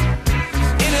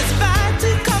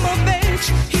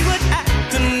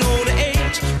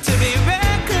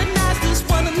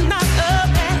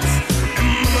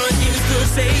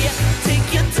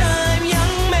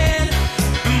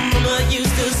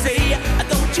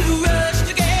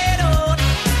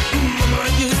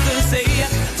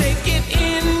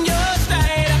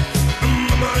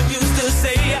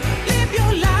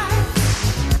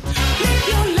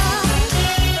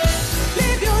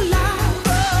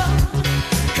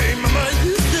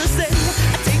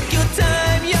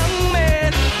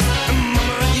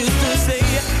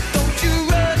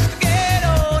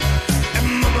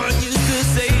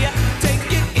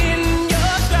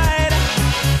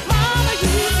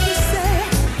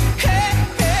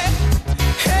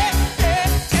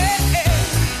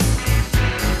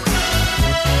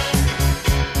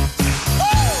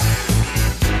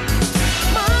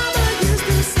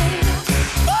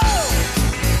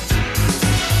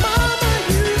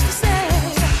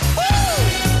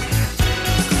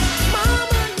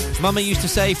 Mama Used to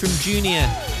Say from Junior,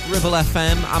 Ribble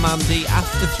FM. I'm Andy.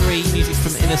 After 3, music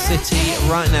from Inner City.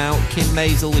 Right now, Kim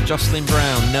Maisel with Jocelyn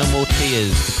Brown. No More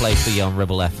Tears to play for you on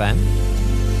Ribble FM.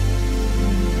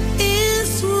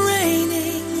 It's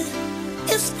raining,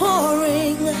 it's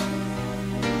pouring.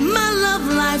 My love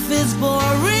life is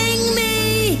boring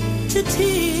me to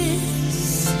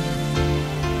tears.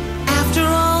 After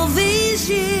all these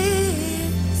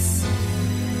years,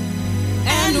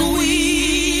 and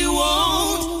we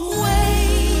won't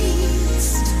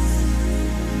waste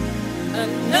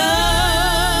another.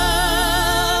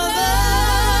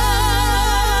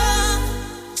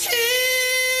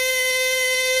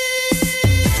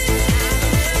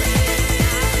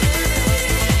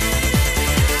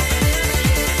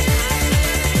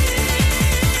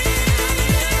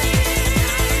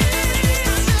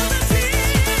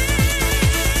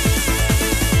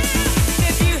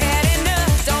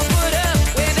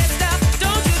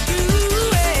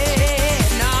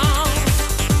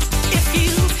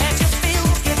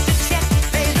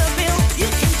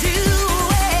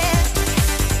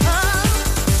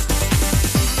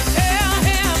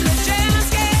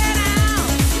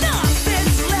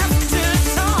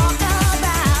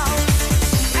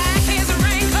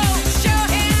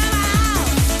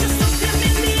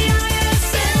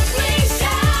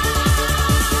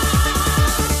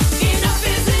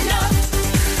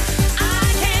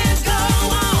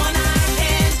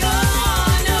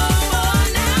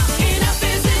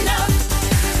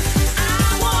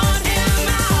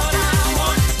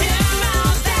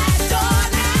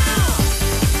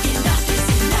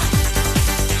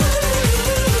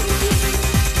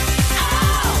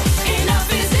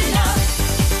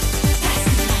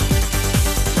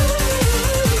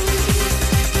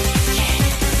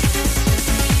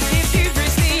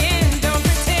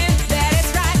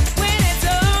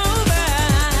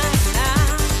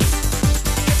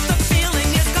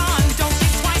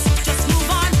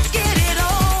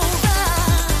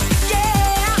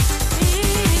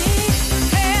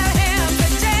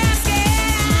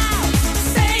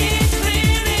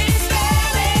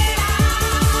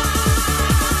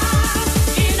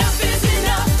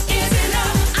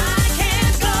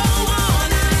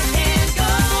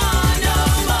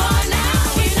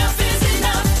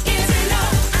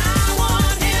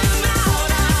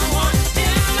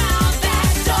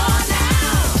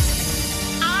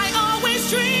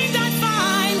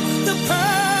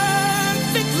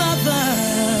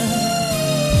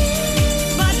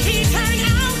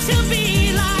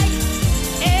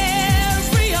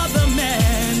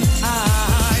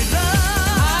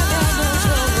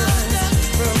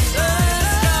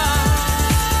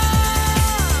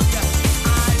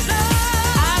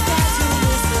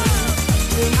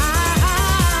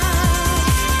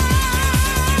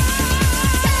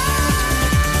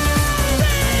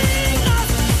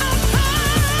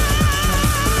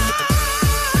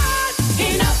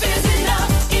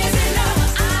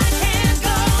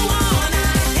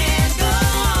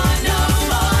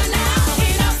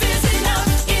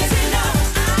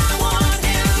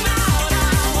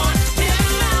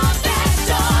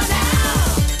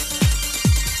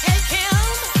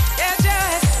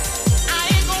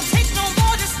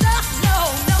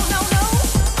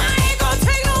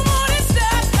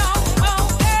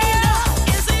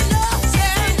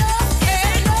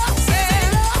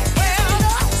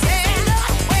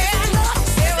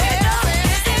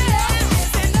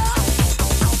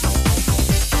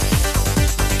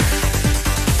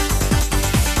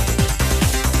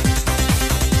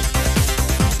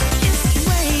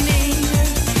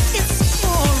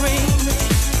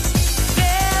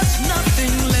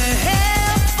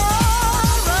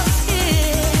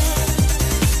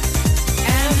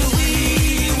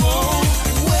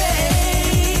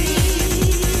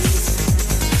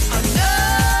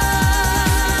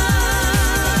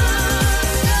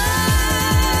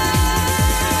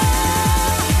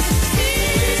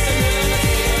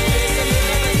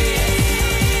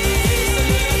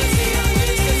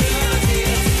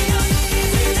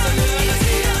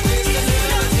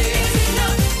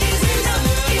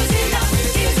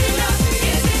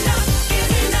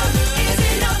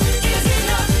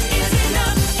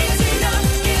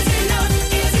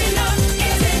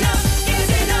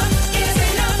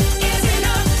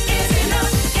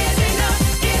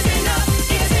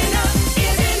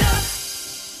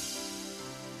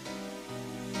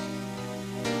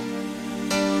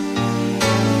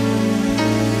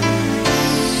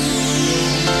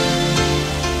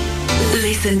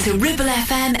 Listen to Ribble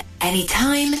FM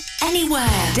anytime, anywhere.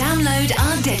 Download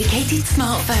our dedicated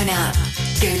smartphone app.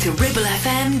 Go to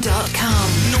ribblefm.com.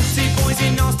 Naughty boys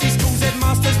in nasty schools,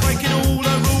 headmasters breaking all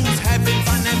the rules, having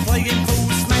fun and playing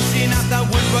fools, smashing up the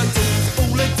woodwork tools.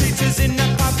 All the teachers in the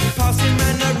pub, passing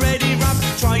round the ready rub,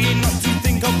 trying not to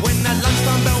think of when the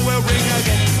lunchtime bell will ring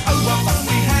again. Oh, what fun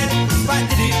we had, but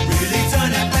did it really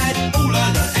turn out bad? All I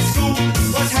learned at school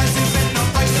was how to bend, not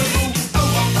break the rule. Oh,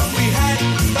 what fun we had,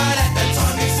 but at the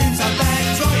time it seemed so bad,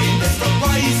 trying different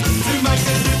ways to make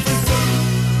a difference too.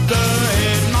 The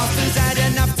headmaster's had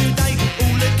enough today,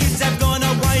 all the kids have gone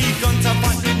away, gone to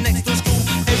fight with next to school.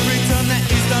 Every term that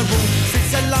is the rule,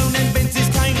 sits alone and bends his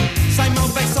cane, same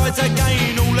old backsides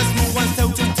again, all the small ones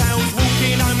tell two tales,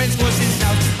 walking home and squashing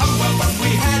snails. Oh, what fun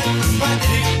we had, but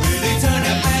did it really turn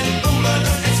out bad? All I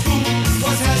learned at school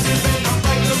was how to bend, not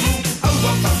break the rule. Oh,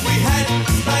 what fun we had,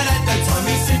 but at the time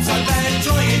it seemed so bad,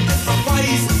 trying different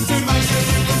ways to make a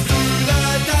difference through the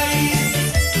days.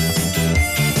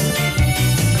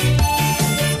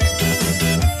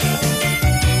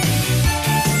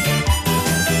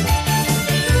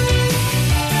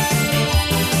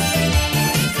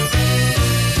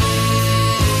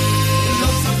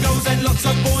 Lots of girls and lots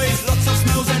of boys, lots of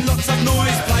smells and lots of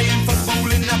noise, playing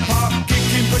football in the park,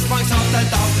 kicking push bikes after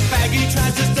dark, baggy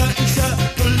trousers, dirty shirt,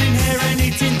 pulling hair and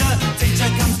eating dirt. Teacher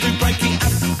comes to breaking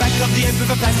up, back of the head with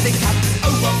a plastic cup.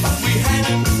 Oh, what fun we had,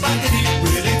 but did it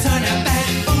really turn out bad?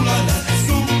 All I learned at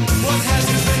school was how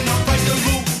to bend, not break the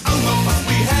rule. Oh, what fun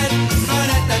we had, but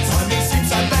at that time it seemed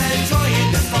so bad, trying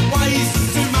different ways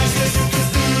to make a difference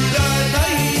through the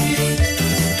days.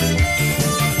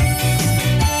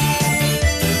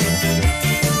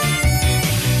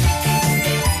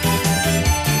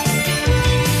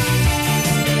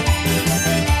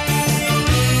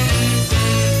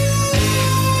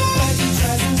 Baggy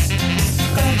trousers,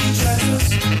 baggy trousers,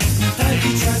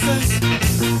 baggy trousers.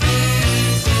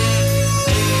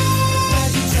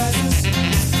 Baggy trousers,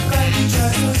 baggy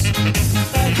trousers,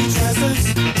 baggy trousers.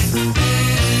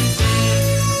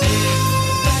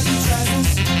 Baggy trousers,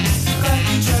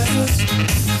 baggy trousers,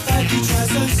 baggy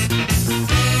trousers.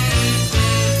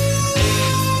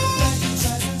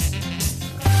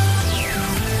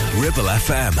 Ribble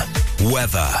FM.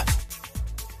 Weather.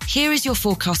 Here is your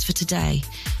forecast for today.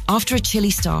 After a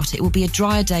chilly start, it will be a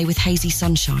drier day with hazy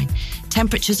sunshine.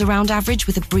 Temperatures around average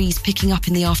with a breeze picking up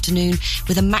in the afternoon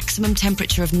with a maximum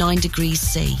temperature of 9 degrees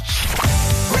C.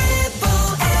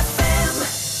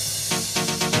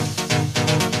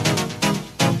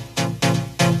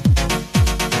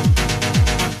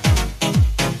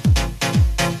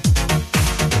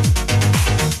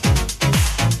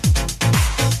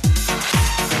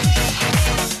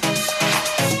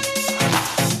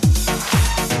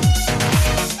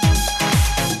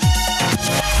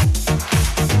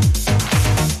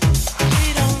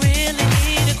 We don't really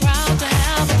need a crowd to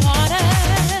have a party.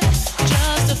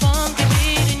 Just a funky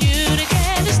beat.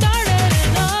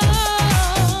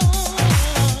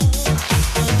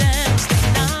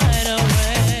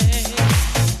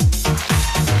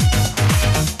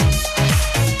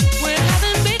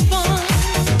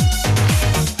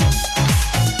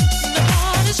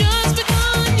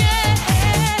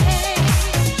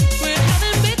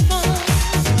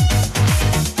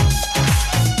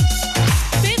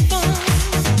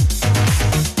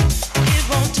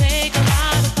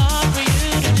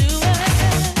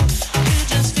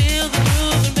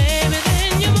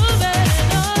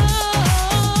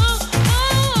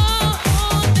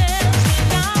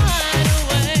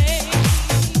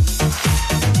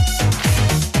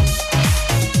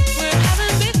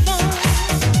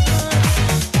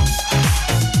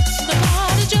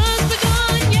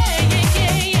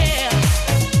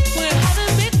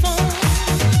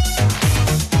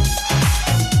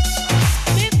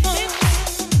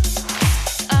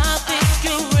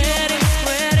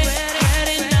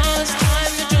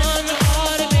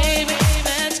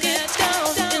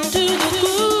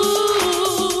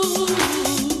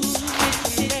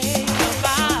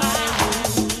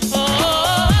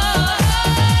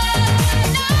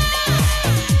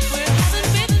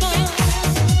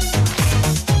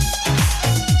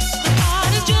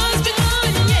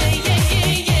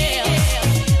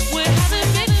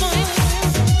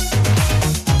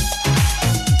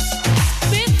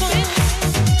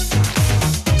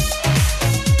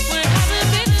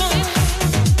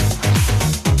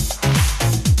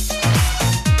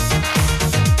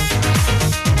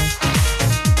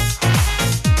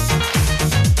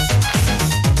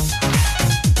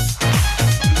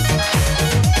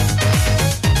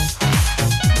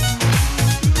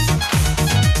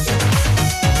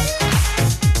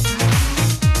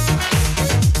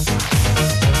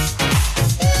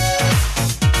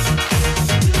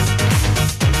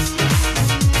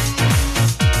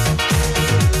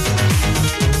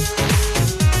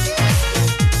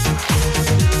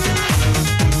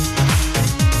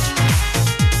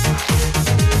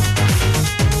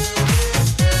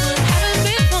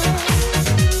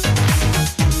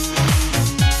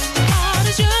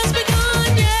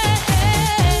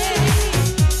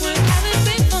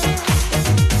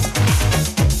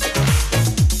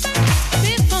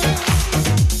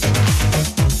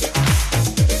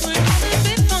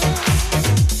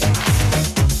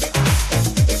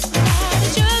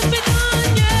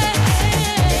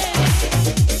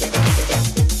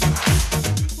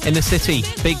 In the city,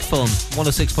 big fun.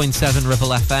 106.7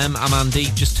 Ribble FM. I'm Andy,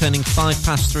 just turning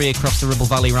 3:05 across the Ribble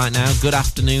Valley right now. Good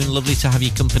afternoon, lovely to have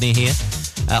your company here.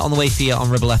 On the way for you on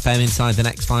Ribble FM inside the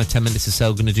next 5-10 minutes or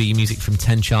so. Going to do your music from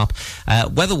 10 sharp.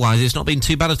 Weather-wise, it's not been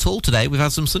too bad at all today. We've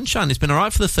had some sunshine. It's been all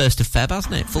right for the 1st of Feb,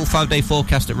 hasn't it? Full 5-day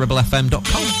forecast at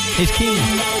ribblefm.com. Here's Keen.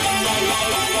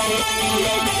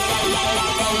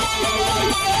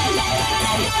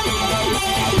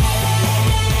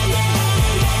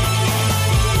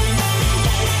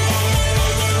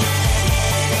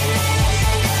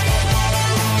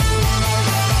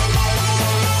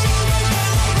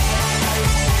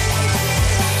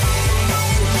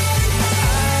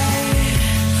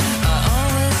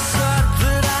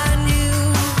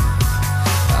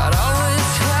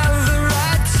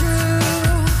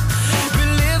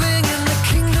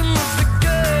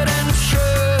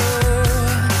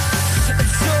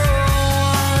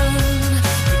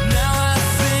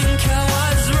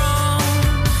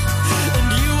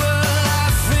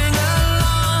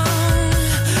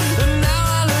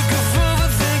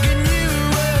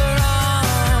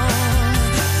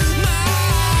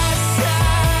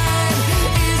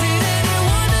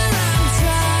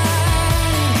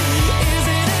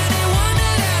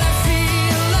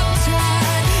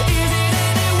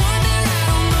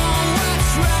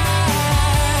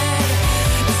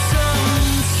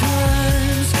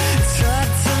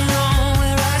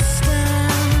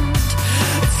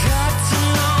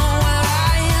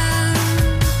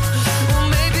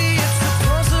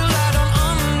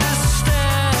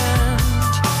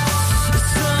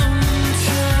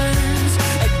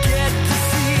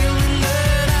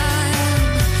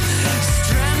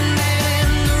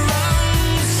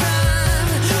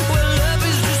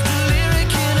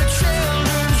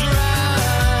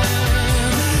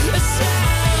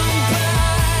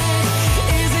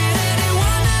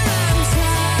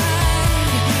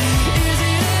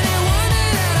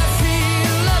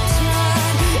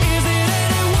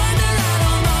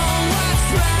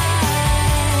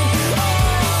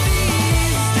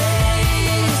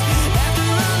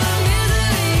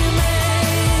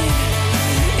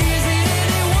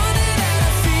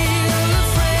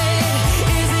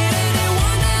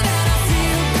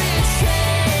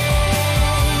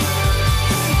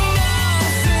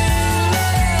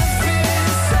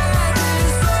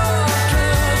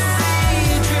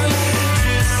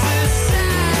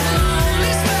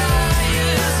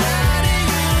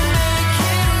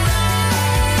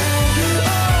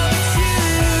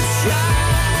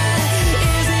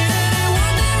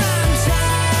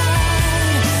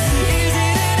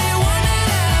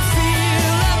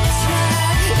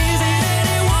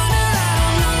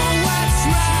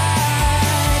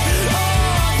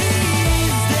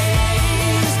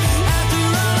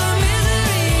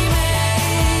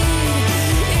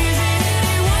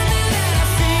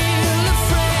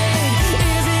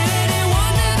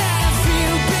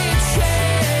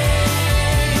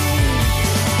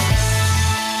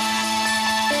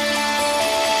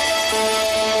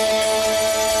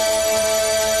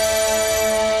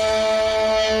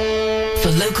 For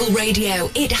local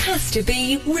radio, it has to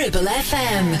be Ribble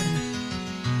FM.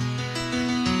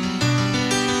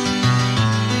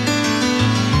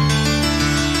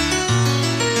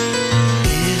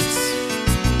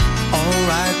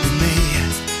 Alright with me,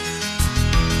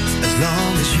 as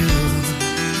long as you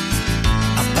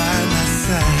are by my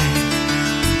side.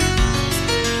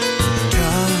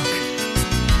 Drunk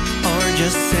or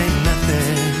just say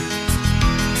nothing,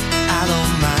 I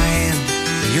don't mind.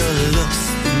 Your looks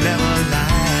never lie.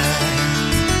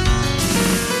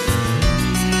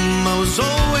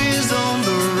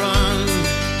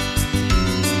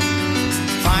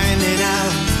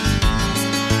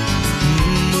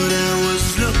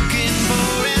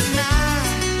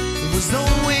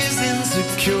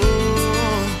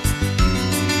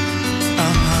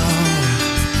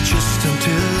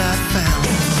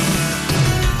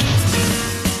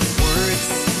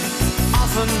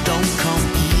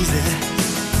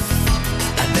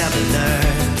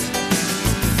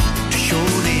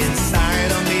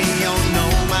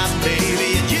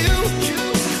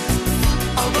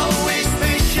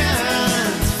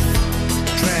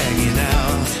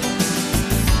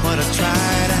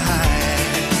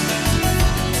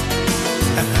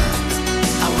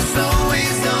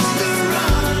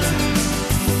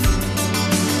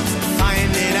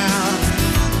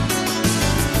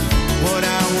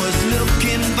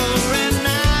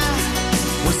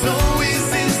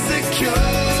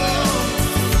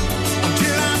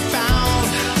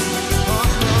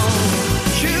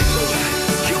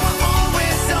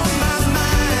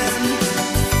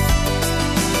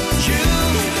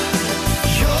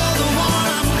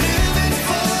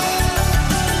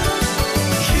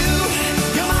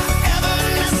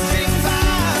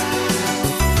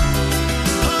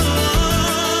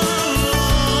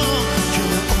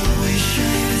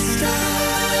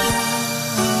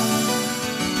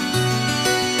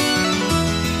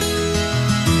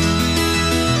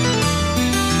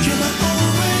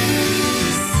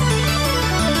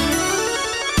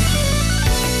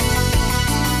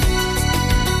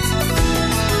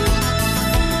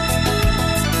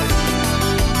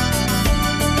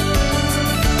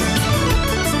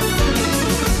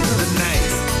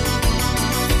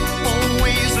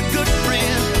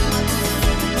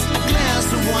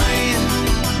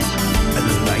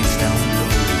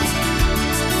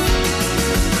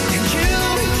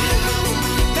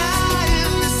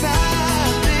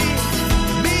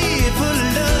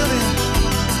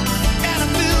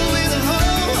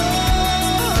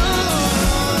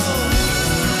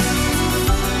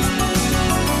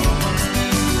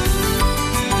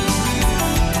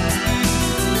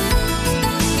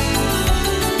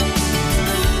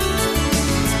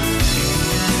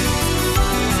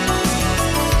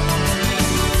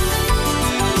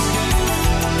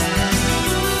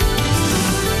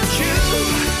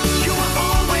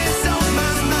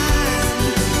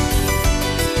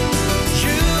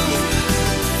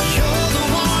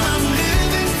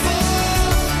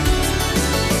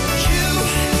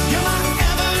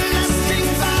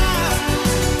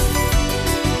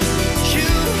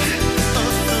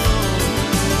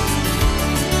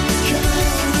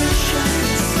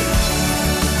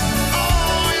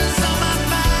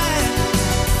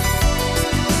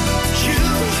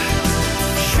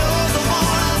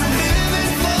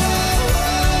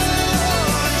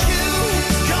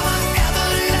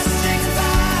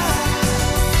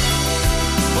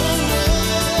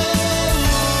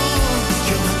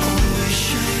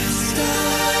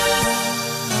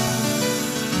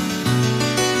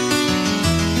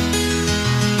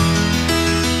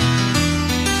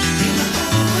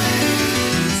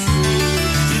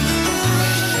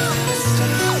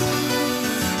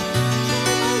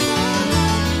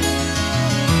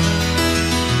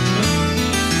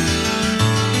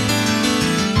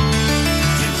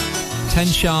 10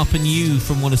 sharp and you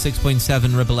from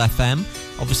 106.7 Ribble FM.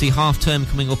 Obviously, half-term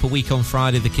coming up a week on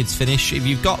Friday, the kids finish. If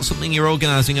you've got something you're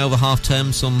organising over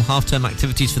half-term, some half-term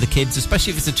activities for the kids,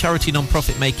 especially if it's a charity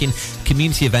non-profit making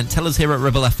community event, tell us here at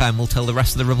Ribble FM. We'll tell the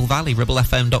rest of the Ribble Valley,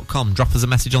 ribblefm.com. Drop us a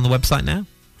message on the website now.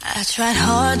 I tried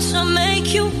hard to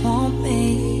make you want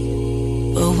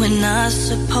me, but we're not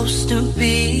supposed to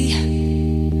be.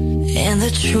 And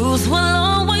the truth will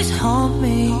always haunt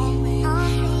me,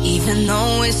 even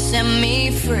though it set me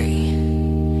free.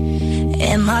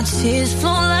 And my tears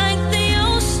flow like the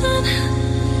ocean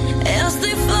as they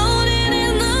floated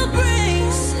in the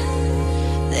breeze.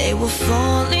 They were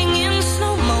falling in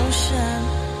slow motion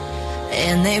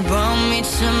and they brought me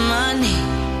to my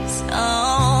knees.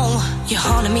 Oh, you're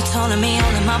haunting me, taunting me,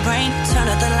 all in my brain. Turn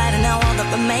out the light and now all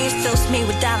that remains fills me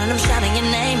with doubt and I'm shouting your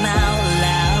name out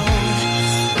loud.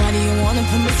 Why do you want to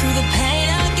put me through the pain?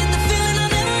 I get the feeling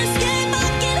I'll never escape. I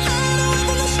can hide away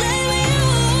from the shame of you.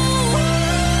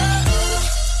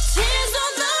 Tears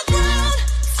on the ground,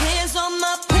 tears on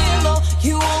my pillow.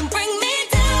 You won't bring me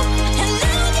down, and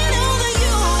I'll get over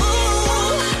you.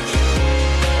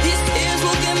 These tears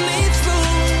will get me through,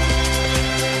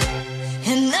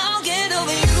 and I'll get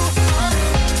over you.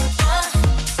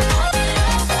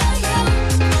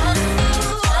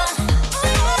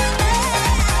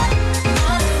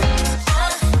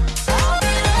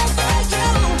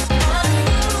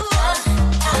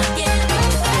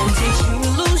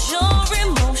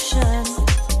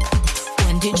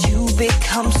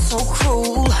 Become so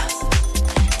cruel,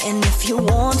 and if you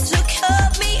want to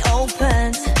cut me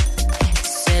open, it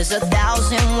says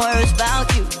 1,000 words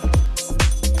about you,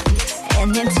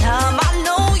 and in time I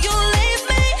know you'll leave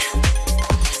me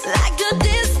like a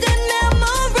distant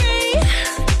memory.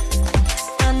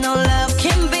 I know love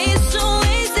can be so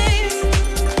easy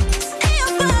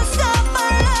if I stop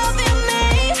by loving me.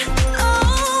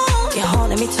 Oh, you're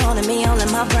haunting me, taunting me, all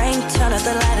in my brain. Turn out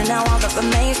the light and now all that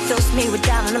remains fills me with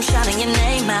doubt and I'm shouting your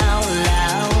name out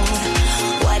loud.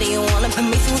 Why do you want to put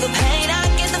me through the pain? I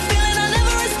get the feeling I'll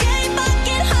never escape. I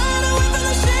can't hide away from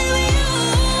the shame of you.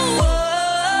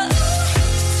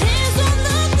 Tears on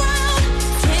the ground,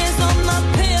 tears on my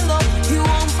pillow. You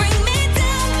won't bring me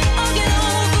down, I'll get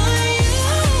over you.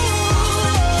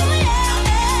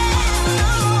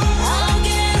 I'll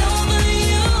get over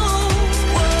you.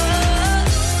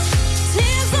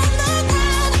 Tears on the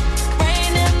ground,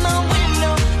 rain in my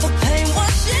window, the pain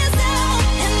washes out,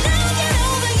 and I'll get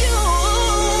over you.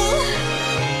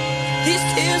 These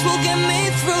tears will get me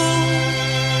through,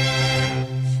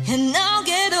 and I'll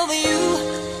get over you.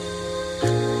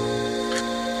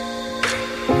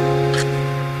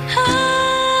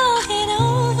 I'll get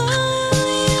over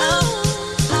you.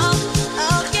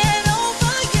 I'll get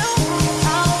over you.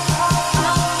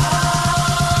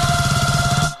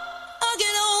 I'll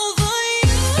get over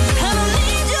you. I don't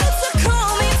need you to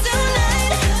call me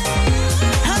tonight.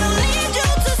 I don't need you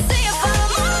to see if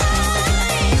I'm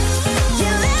alright. You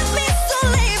left me, so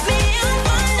leave me. I'm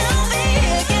fine, I'll be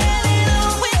here getting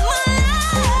on with my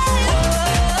life.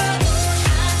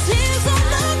 Tears on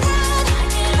the ground,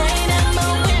 rain at my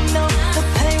window, the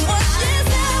pain washes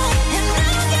out, and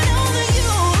I'll get over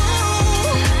you.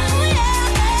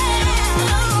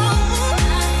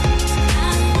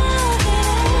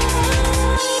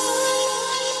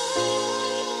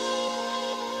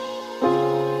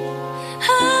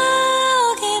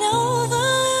 I'll get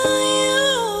over you.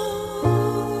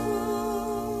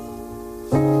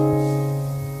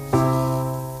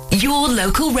 Your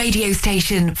local radio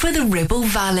station for the Ribble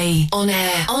Valley. On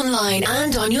air, online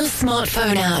and on your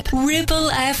smartphone app. Ribble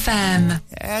FM.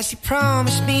 As you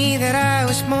promised me that I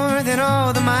was more than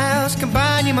all the miles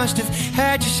combined, you must have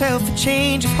had yourself a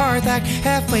change of heart like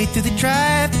halfway through the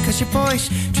drive, because your voice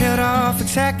trailed off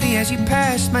exactly as you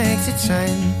passed my exit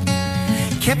sign.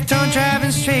 Kept on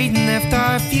driving straight and left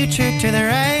our future to the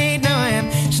right. Now I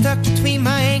am stuck between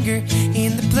my anger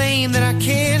and the blame that I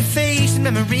can't face, and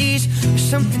memories of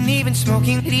something even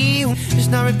smoking with you does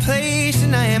not replace.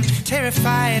 And I am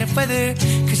terrified of weather,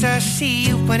 cause I see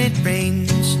you when it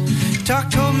rains. Doc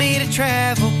told me to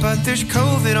travel, but there's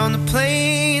COVID on the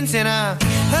planes. And I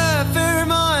love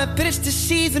Vermont, but it's the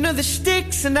season of the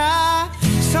sticks. And I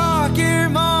saw your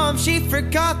mom, she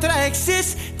forgot that I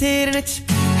existed. And it's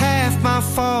half my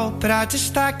fault, but I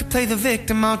just like to play the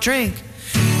victim. I'll drink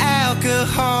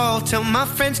alcohol till my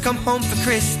friends come home for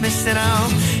Christmas, and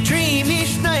I'll dream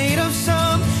each night of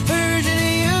some version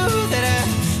of you that I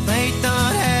might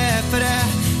not have, but I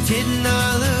did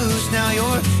not lose. Now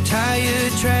you're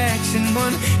tired tracks and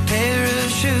one pair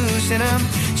of shoes, and I'm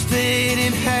split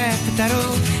in half, but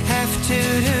that'll have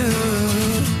to do.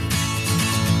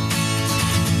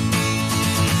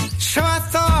 So I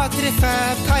thought that if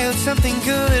I piled something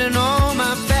good and all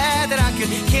my bad, that I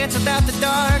could cancel out the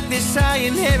darkness I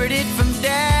inherited from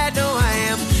Dad. No, I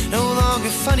am no longer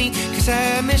funny, cause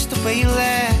I miss the way you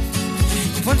laugh.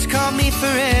 You once called me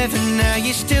forever, now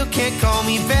you still can't call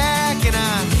me back. And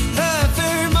I love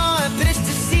Vermont, but it's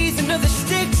the season of the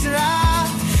sticks. And I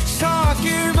saw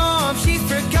your mom, she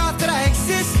forgot that I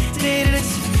existed. And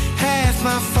it's half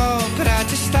my fault, but I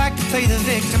just like to play the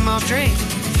victim. I'll drink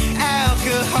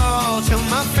alcohol till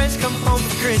my friends come home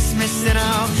for Christmas, and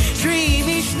I'll dream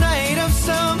each night of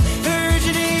some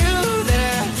version of you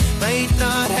that I might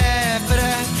not have, but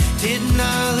I did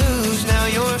not lose. Now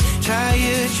you're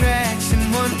tire tracks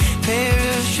and one pair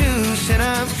of shoes, and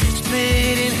I'm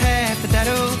split in half, but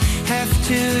that'll have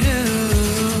to do.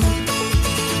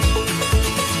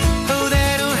 Oh,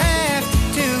 that'll have to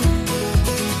do.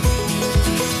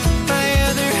 My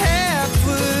other half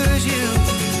was you.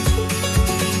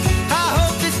 I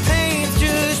hope this pain's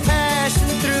just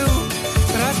passing through,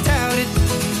 but I doubt it.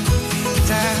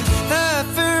 'Cause I love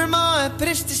Vermont, but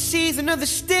it's the season of the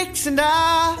sticks, and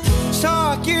I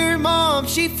saw your mom,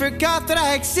 she forgot that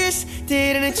I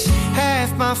existed, and it's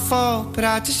half my fault, but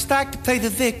I just like to play the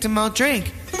victim. I'll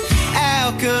drink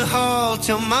alcohol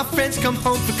till my friends come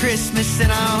home for Christmas, and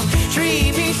I'll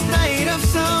dream each night of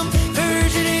some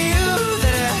version of you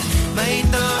that I might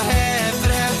not have,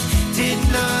 but I did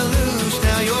not lose.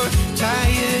 Now you're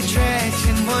tire tracks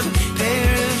and one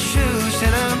pair of shoes,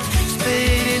 and I'm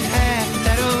split in half.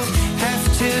 That'll have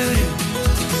to do.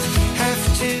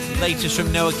 Latest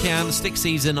from Noah Kian, Stick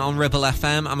Season on Ribble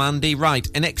FM. I'm Andy. Right,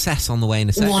 In Excess on the way in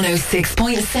a sec.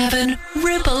 106.7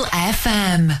 Ribble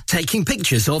FM. Taking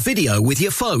pictures or video with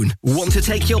your phone? Want to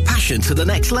take your passion to the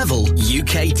next level?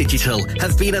 UK Digital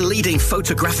have been a leading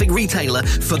photographic retailer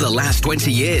for the last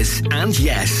 20 years. And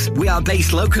yes, we are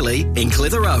based locally in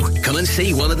Clitheroe. Come and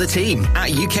see one of the team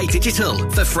at UK Digital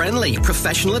for friendly,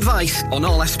 professional advice on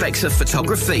all aspects of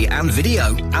photography and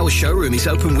video. Our showroom is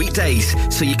open weekdays,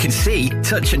 so you can see,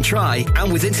 touch and try,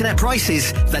 and with internet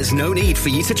prices, there's no need for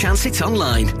you to chance it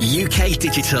online. UK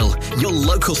Digital, your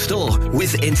local store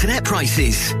with internet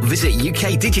prices. Visit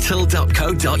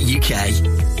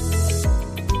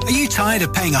ukdigital.co.uk. Are you tired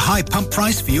of paying a high pump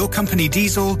price for your company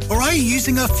diesel? Or are you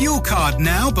using a fuel card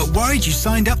now but worried you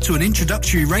signed up to an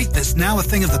introductory rate that's now a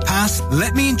thing of the past?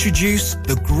 Let me introduce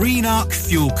the Green Arc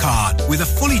Fuel Card. With a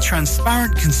fully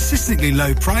transparent, consistently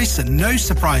low price and no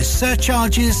surprise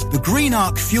surcharges, the Green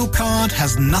Arc Fuel Card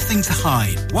has nothing to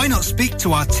hide. Why not speak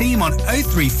to our team on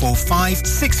 0345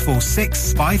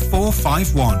 646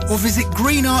 5451 or visit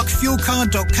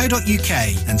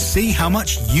greenarcfuelcard.co.uk and see how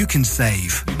much you can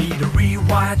save. You need a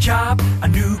rewire job, a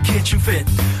new kitchen fit,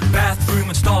 bathroom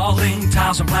installing,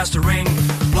 tiles and plastering,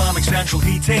 plumbing, central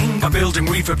heating, a building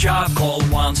refurb job. Call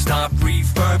One Stop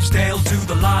Refurbs, Dale to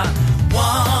the lot.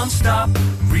 One Stop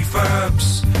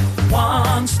Refurbs,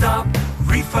 One Stop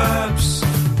Refurbs,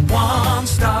 One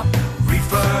Stop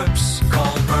Refurbs.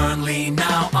 Call Burnley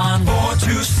now on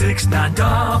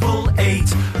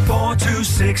 426-988,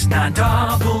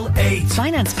 426-988.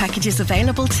 Finance packages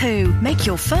available too. Make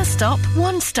your first stop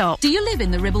One Stop. Do you live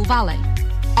in the Ribble Valley?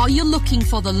 Are you looking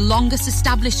for the longest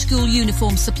established school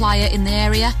uniform supplier in the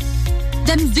area?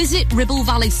 Then visit Ribble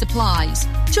Valley Supplies,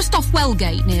 just off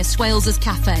Wellgate near Swales's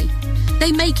Cafe.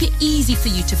 They make it easy for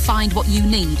you to find what you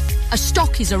need, as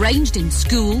stock is arranged in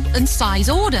school and size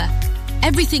order.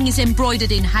 Everything is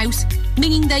embroidered in-house,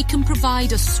 meaning they can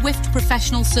provide a swift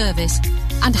professional service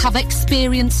and have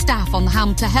experienced staff on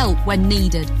hand to help when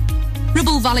needed.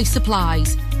 Ribble Valley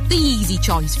Supplies, the easy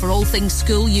choice for all things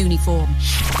school uniform.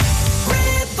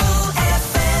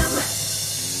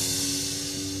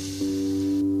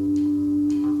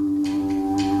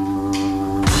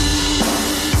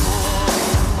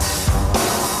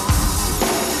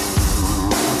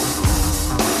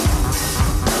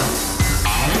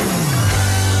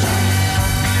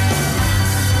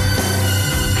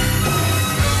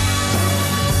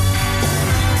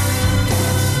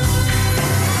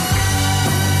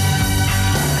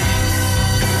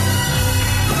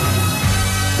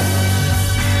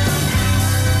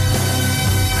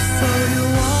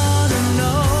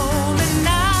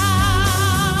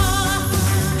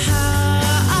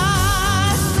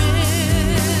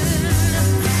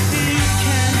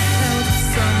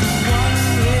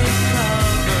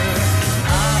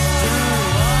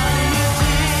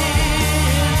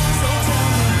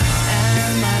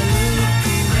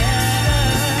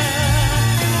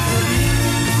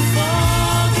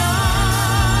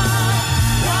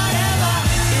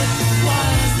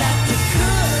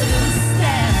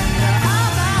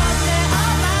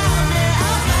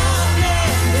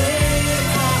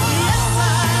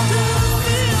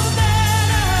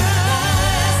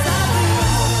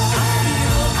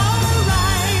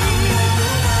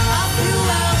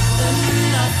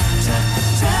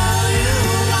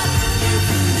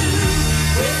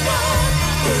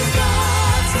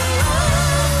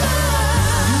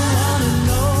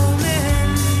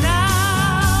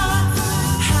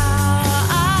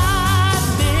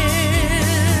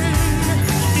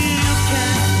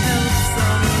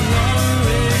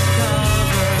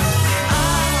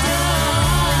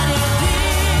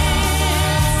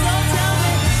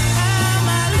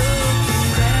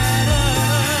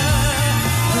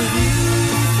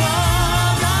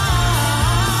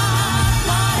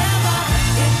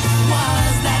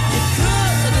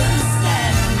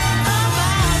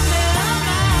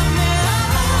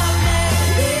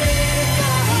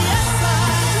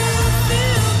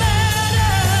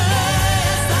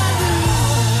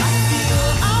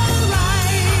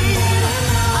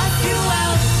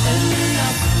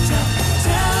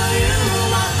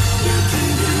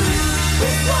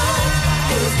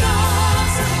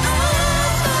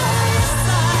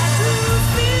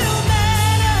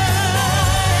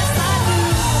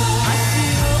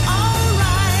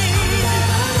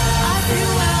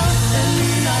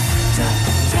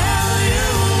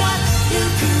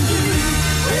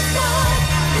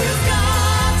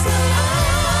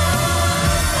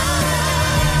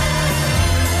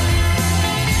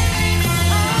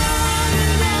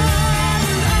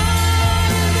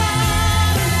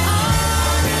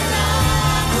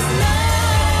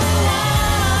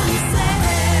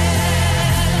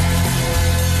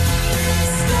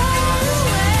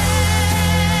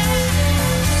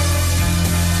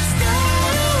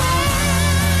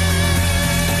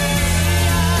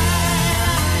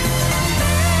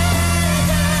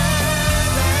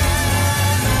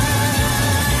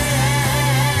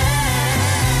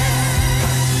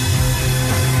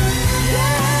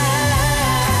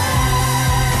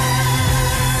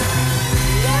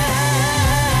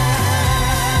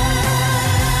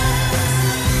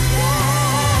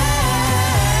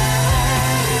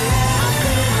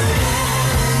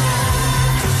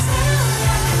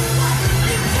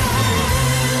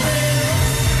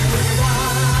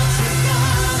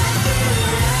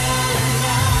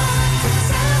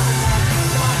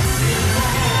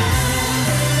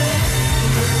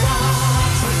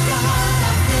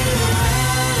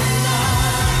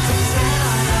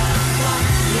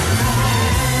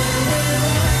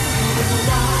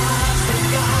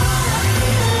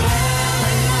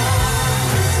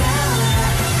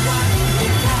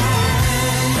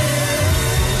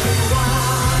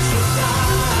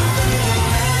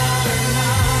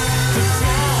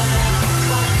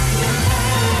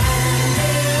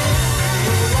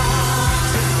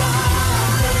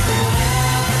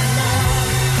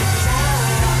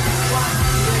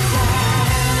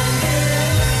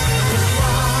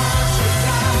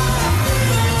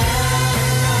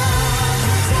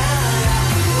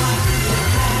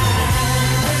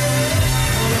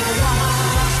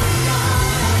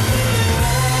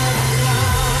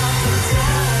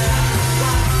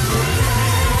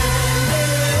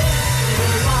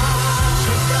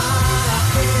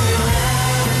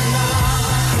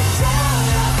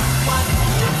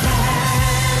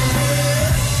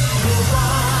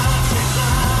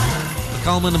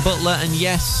 Allman and Butler, and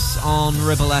yes, on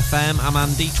Ribble FM. I'm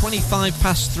Andy,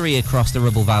 3:25 across the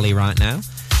Ribble Valley right now.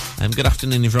 Good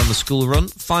afternoon if you're on the school run.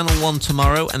 Final one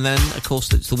tomorrow, and then, of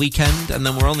course, it's the weekend, and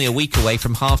then we're only a week away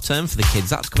from half term for the kids.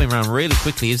 That's coming around really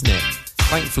quickly, isn't it?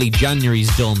 Thankfully,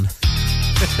 January's done.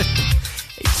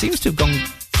 It seems to have gone,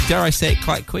 dare I say it,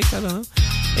 quite quick, I don't know.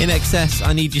 In Excess,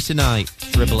 I Need You Tonight,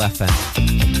 Ribble FM.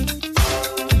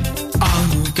 All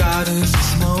you got is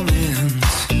this moment.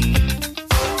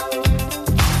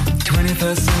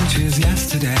 21st century's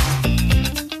yesterday.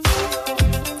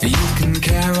 You can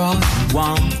care all you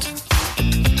want.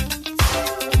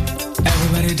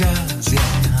 Everybody does,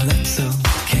 yeah, that's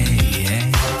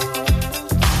okay.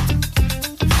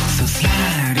 So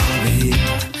slide over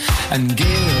here and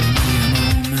give me a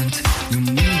moment. Your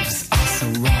moves are so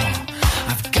raw.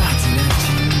 I've got to let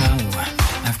you know.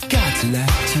 I've got to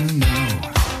let you know.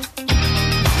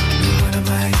 You're one of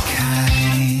my kind.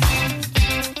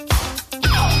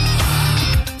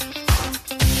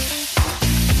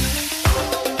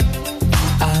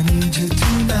 I need you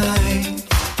tonight,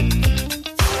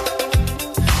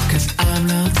 'cause I'm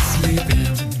not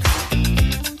sleeping.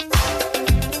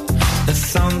 There's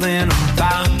something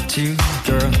about you,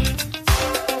 girl,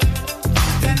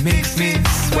 that makes me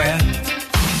sweat.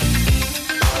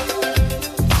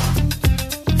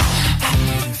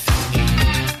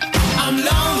 I'm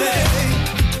lonely.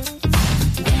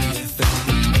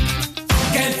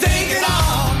 Can't take it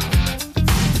all.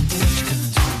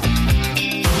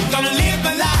 Gonna live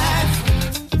my life.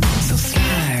 So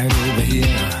slide over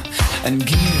here and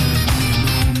give me a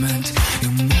moment.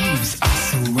 Your moves are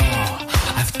so raw.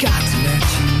 I've got to let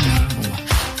you know.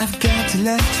 I've got to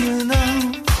let you know.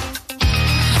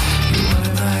 You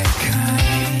are my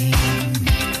kind.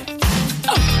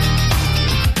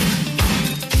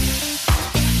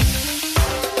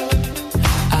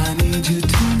 I need you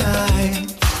tonight,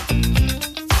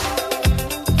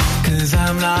 'cause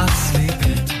I'm not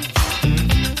sleeping.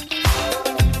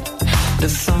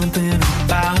 There's something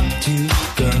about you,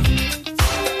 girl,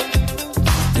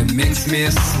 that makes me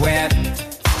sweat.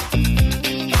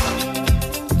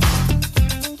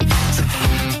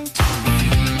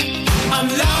 I'm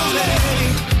lonely.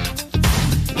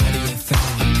 What do you think?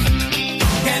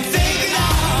 Can't take it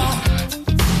all.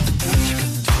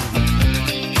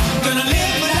 Gonna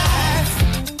live my life.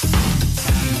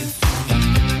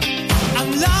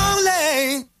 I'm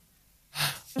lonely.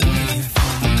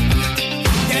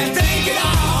 Can't take it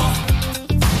all.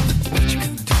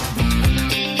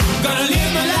 Gonna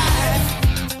live my life.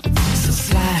 So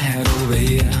slide over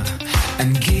here and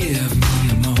give me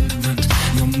a moment.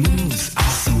 Your moves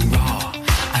are so raw.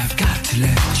 I've got to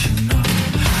let you know.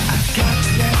 I've got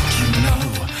to let you know.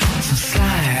 So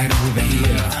slide over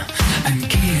here and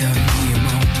give me a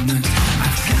moment.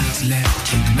 I've got to let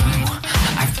you know.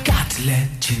 I've got to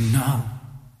let you know.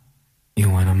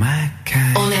 You're one of my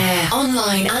kind. On air,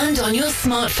 online, and on your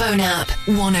smartphone app.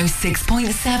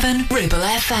 106.7 Ribble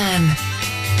FM.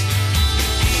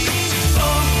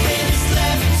 4 minutes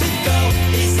left to go.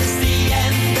 Is this the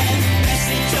end then?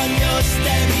 Message on your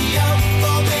stereo.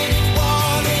 4-minute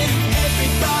warning.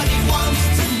 Everybody wants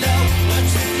to know what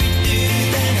should we do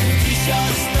then? Too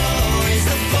short stories.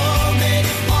 A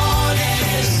 4-minute warning.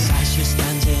 Sasha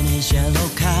stands in his yellow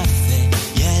cafe.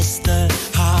 Yes, the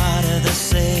heart of the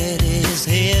city is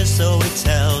here, so he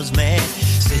tells me.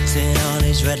 Sitting on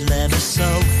his red leather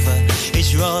sofa,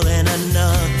 he's rolling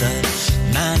another.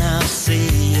 Man, I'll see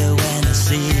you when I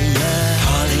see you.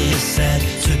 Holly is said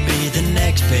to be the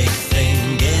next big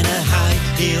thing. In a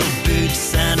high-heeled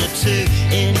boots and a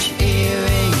 2-inch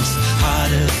earrings.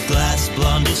 Heart of glass,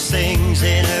 blonde who sings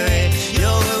in her ear.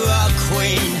 You're a rock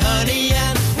queen, honey,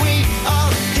 and we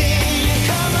all hear you.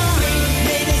 Come on. 3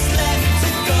 minutes left to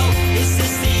go. Is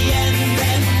this the end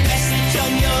then? Message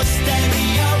on your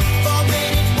stereo.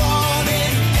 4-minute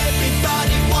warning.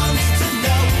 Everybody wants to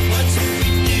know what should we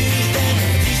do then?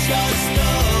 Too short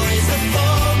stories. A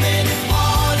 4-minute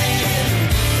warning.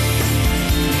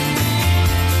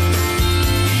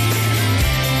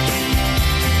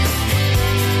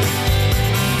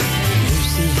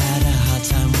 Lucy had a hard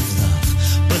time with love,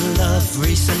 but love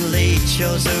recently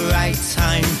chose the right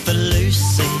time for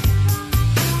Lucy.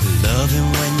 Loving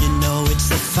when you know it's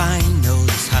the final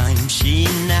time. She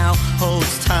now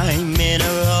holds time in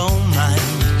her own mind.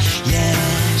 Yeah,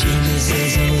 Jimmy's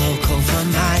is a local for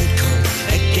Michael.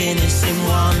 A Guinness in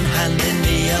one hand, in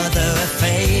the other a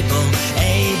fable.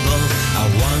 Abel, I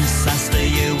once asked her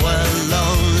you were a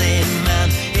lonely man.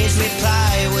 His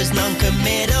reply was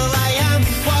non-committal. I am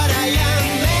what I am,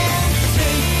 man.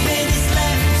 2 minutes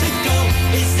left to go.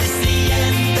 Is this the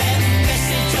end then?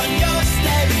 Message on your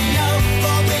stereo.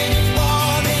 4-minute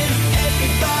warning. Every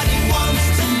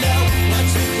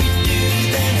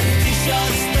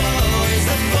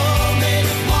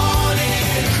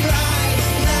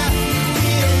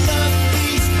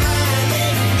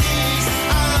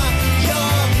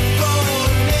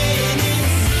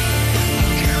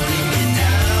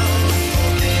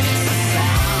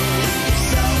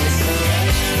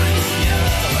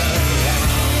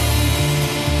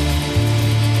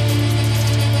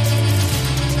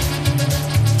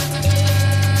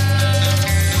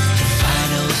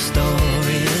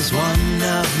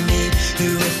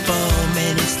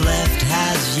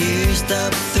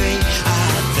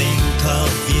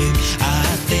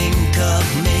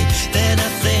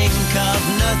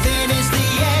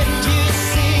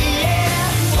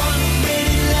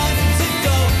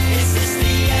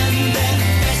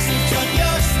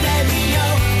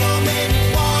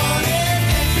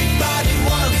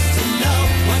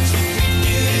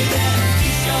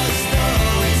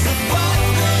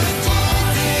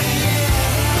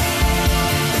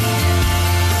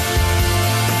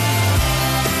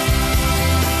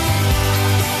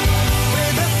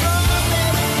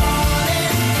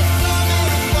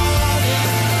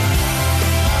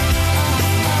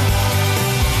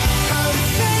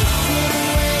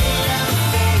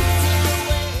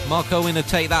Mark Owen of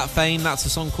Take That fame. That's a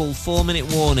song called 4 Minute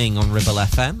Warning on Ribble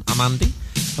FM. I'm Andy.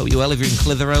 Hope you're well if you're in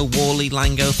Clitheroe, Worley,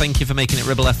 Lango. Thank you for making it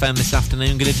Ribble FM this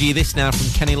afternoon. Going to do you this now from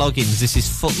Kenny Loggins. This is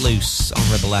Footloose on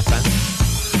Ribble FM.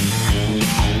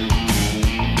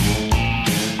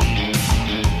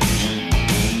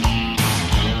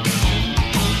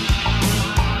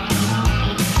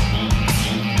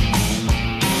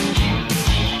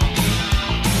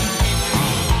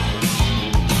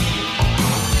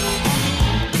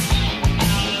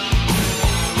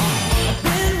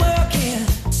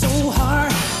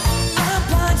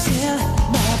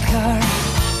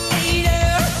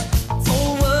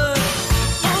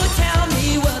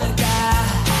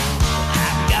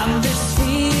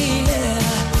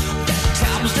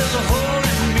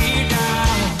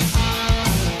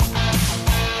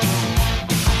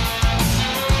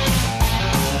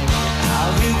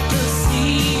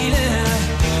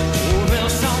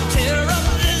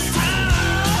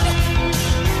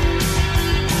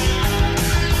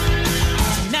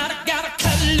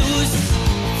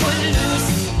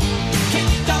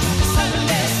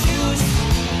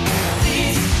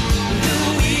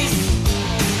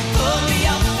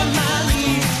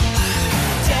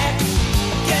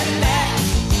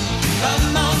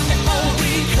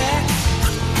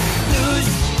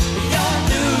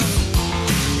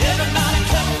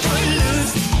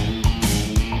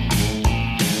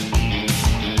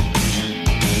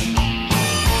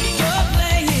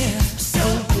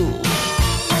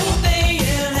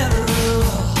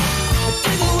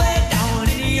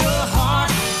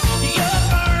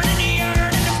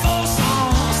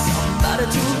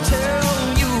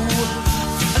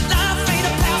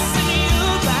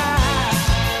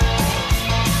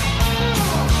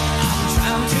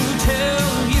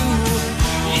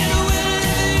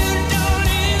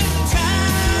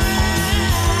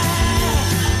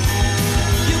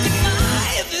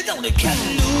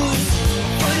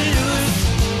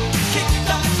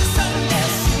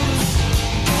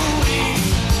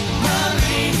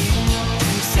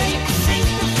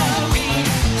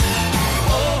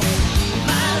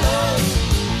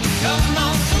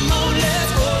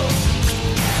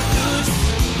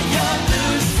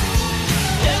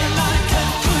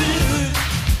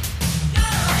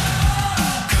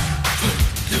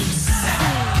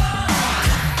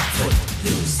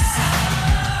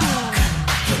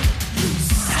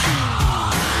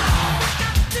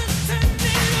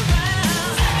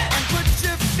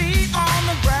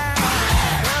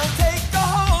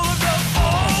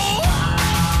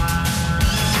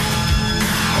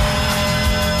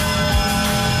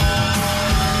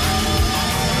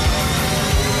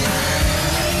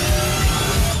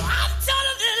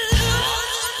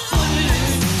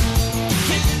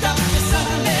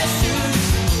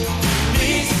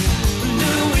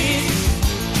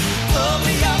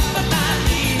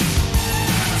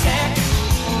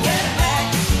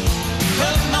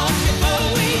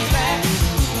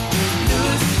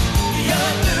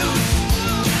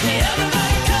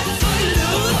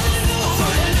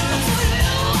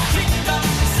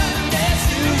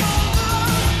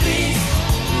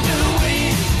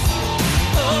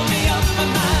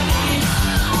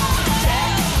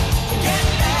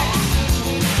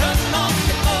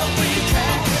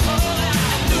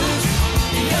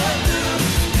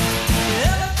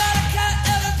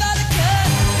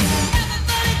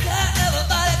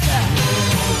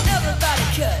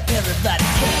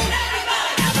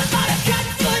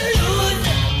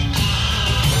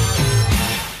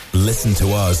 Listen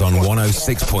to us on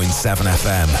 106.7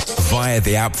 FM via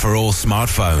the app for all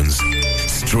smartphones,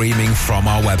 streaming from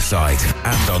our website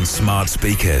and on smart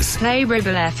speakers. Play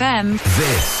Ribble FM.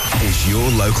 This is your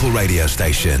local radio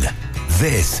station.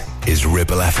 This is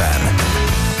Ribble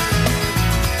FM.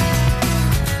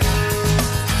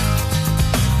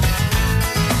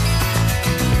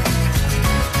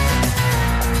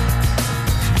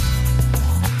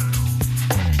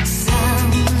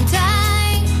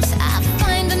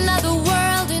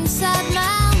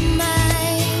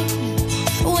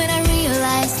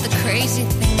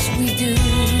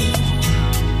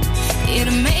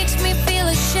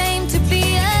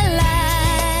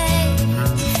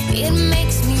 It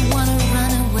makes me wanna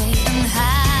run away and hide.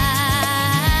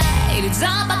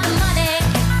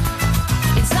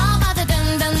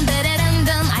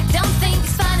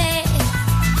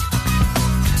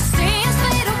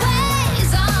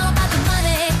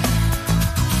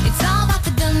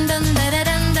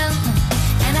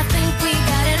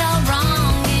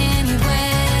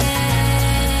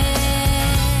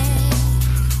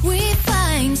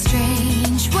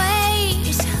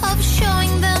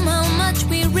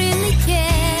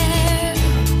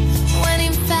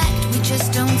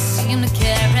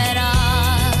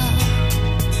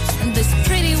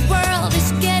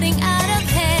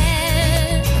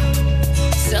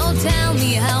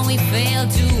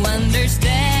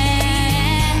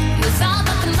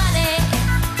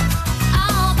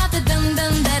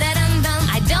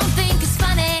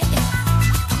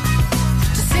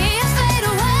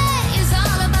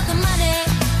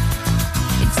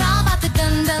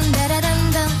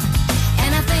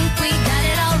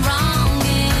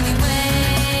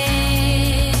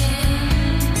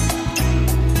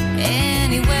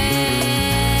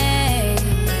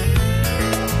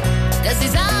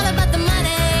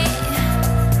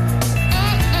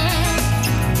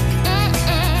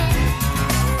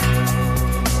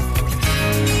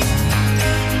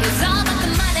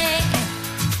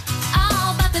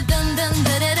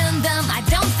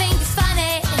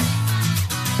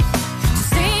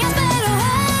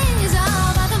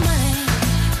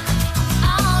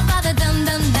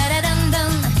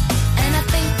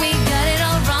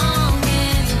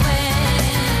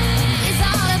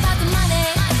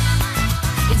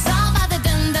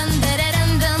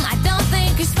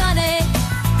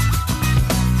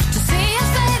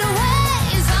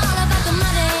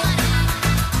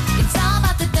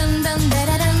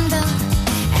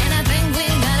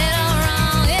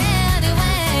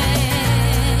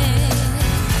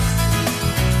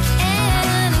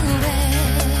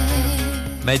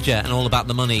 Medja and All About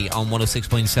the Money on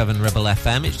 106.7 Ribble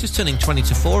FM. It's just turning 20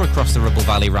 to 4 across the Ribble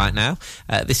Valley right now.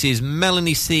 This is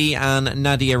Melanie C and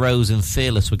Nadia Rose and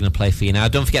Fearless we're going to play for you now.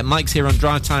 Don't forget, Mike's here on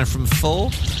Drive Time from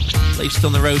 4. Latest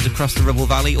on the roads across the Ribble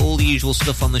Valley. All the usual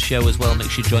stuff on the show as well.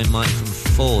 Make sure you join Mike from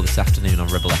 4 this afternoon on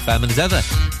Ribble FM. And as ever,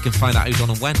 you can find out who's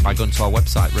on and when by going to our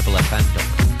website,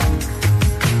 ribblefm.com.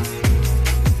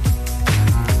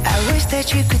 I wish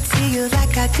that you could see you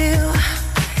like I do.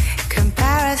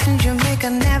 Comparisons you make are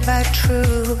never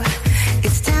true.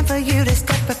 It's time for you to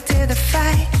step up to the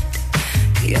fight.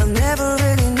 You'll never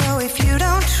really know if you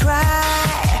don't try.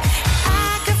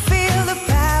 I can feel the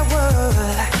power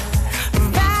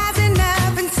rising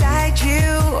up inside you.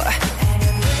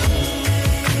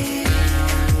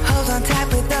 Hold on tight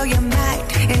with all your might.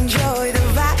 Enjoy the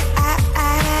ride.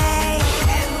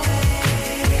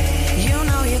 You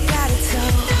know you got it so.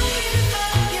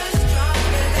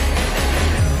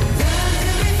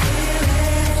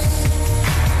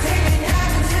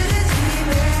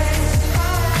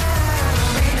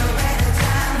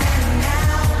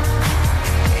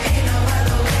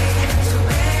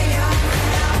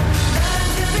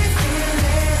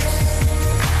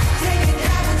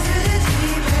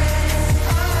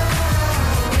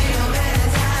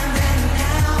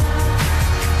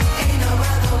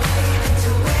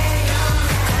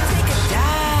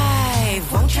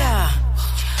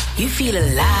 You feel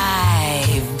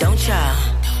alive, don't ya?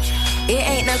 It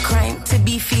ain't no crime to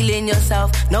be feeling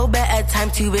yourself. No better time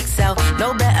to excel.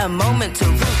 No better moment to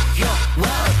rock your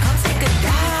world. Come take a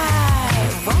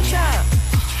dive, won't ya?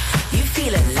 You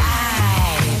feel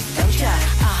alive, don't ya?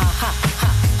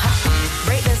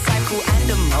 Break the cycle and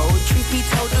the mode. Truth be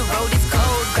told, the road is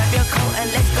cold. Grab your coat and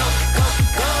let's go, go,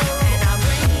 go. And I'll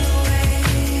bring you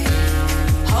away.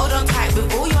 Hold on tight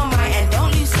with all your might and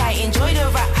don't lose sight. Enjoy the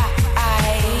ride.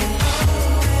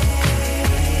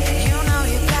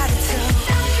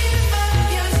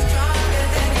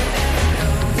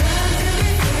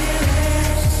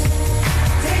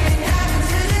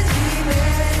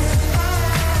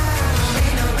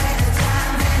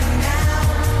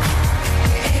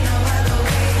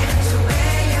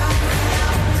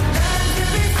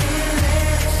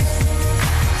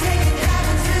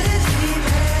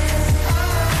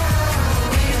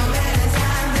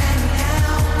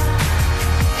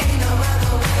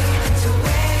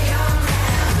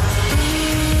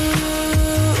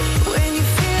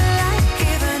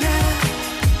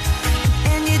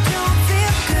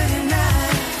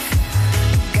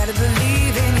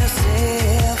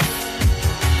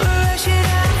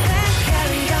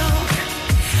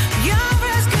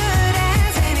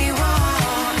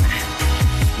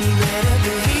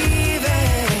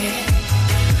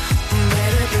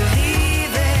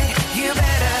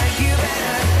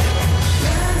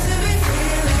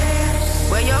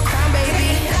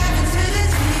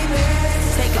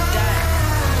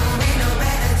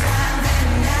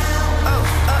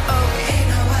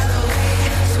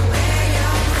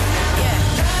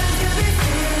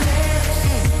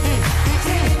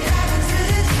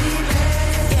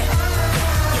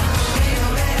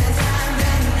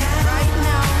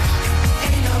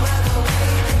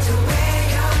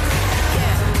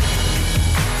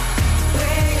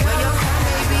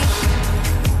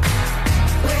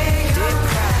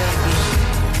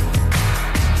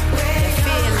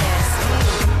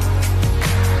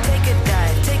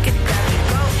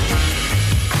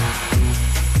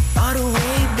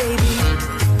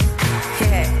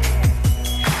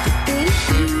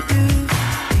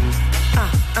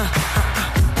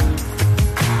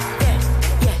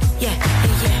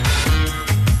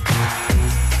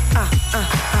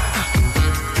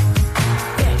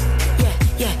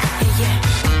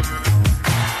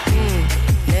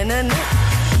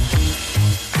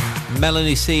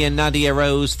 Melanie C and Nadia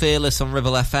Rose, Fearless on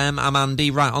Ribble FM. I'm Andy,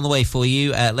 right on the way for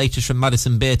you. Latest from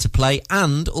Madison Beer to play,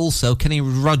 and also Kenny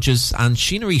Rogers and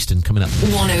Sheena Easton coming up.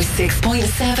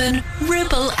 106.7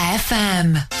 Ribble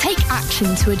FM. Take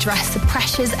action to address the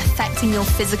pressures affecting your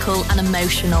physical and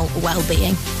emotional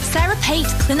well-being. Sarah Pate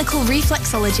Clinical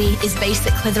Reflexology is based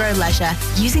at Clitheroe Leisure.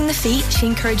 Using the feet, she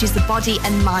encourages the body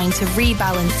and mind to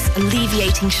rebalance,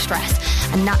 alleviating stress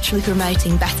and naturally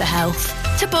promoting better health.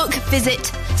 To book,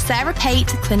 visit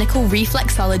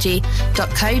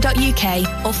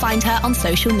sarahpateclinicalreflexology.co.uk or find her on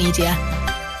social media.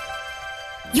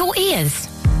 Your ears.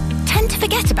 Tend to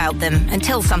forget about them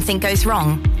until something goes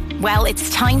wrong. Well, it's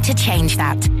time to change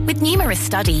that. With numerous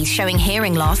studies showing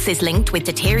hearing loss is linked with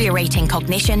deteriorating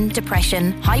cognition,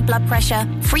 depression, high blood pressure,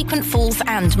 frequent falls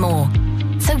and more.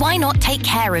 So why not take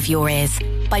care of your ears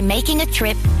by making a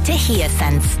trip to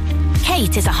HearSense?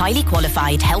 Kate is a highly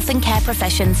qualified health and care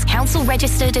professions, council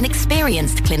registered and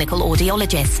experienced clinical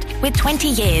audiologist with 20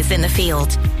 years in the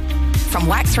field. From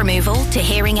wax removal to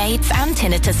hearing aids and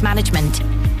tinnitus management,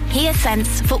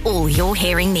 HearSense for all your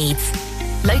hearing needs.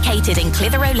 Located in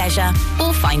Clitheroe Leisure,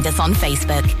 or find us on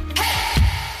Facebook.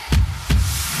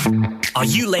 Are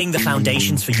you laying the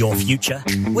foundations for your future?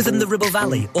 Within the Ribble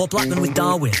Valley or Blackburn with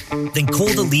Darwin? Then call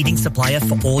the leading supplier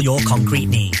for all your concrete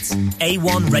needs.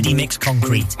 A1 Ready Mix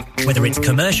Concrete. Whether it's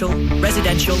commercial,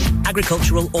 residential,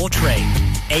 agricultural or trade,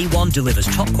 A1 delivers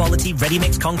top quality ready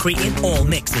mix concrete in all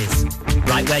mixes.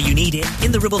 Right where you need it,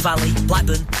 in the Ribble Valley,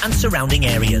 Blackburn and surrounding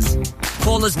areas.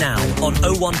 Call us now on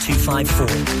 01254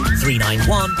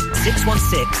 391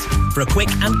 616 for a quick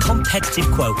and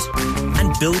competitive quote.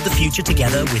 And build the future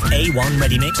together with A1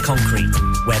 Ready Mix Concrete,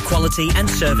 where quality and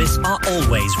service are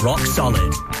always rock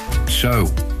solid. So,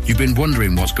 you've been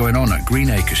wondering what's going on at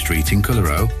Greenacre Street in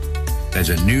Clitheroe? There's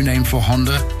a new name for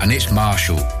Honda, and it's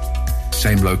Marshall.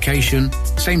 Same location,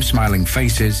 same smiling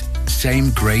faces,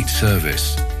 same great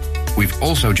service. We've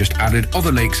also just added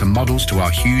other lakes and models to our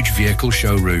huge vehicle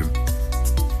showroom.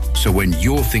 So when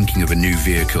you're thinking of a new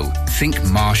vehicle, think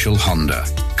Marshall Honda.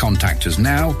 Contact us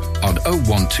now on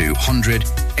 01200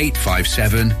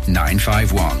 857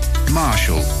 951.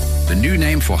 Marshall, the new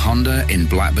name for Honda in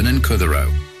Blackburn and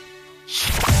Clitheroe.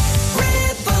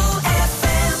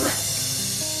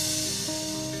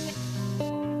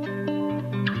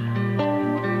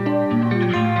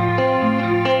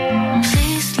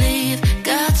 Please leave,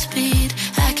 Godspeed.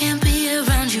 I can't be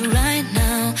around you right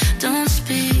now. Don't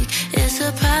speak, it's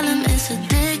a problem, it's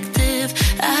addictive.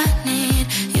 I need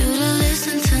you to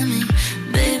listen to me,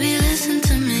 baby, listen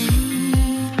to me.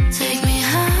 Take me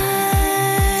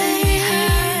high,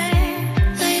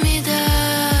 lay me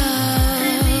down.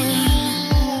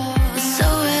 It's so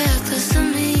reckless to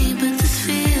me, but this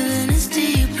feeling is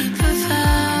deeply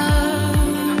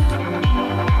profound.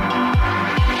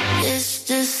 It's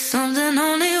just something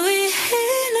only we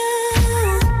know.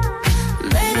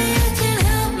 Baby, I can't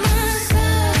help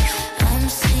myself. I'm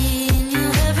seeing you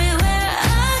everywhere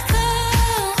I go.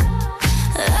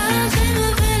 I don't dream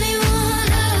of anyone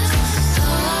else.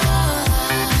 All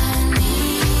I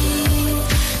need,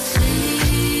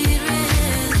 sweet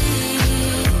relief.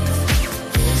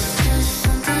 It's just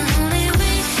something only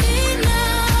we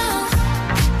know.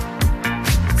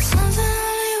 Something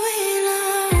only we know.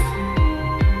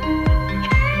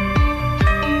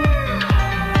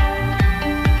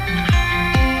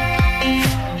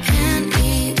 Can't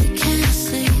eat, can't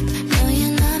sleep. No,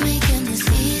 you're not making this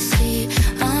easy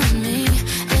on me.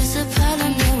 It's a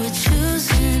problem that we're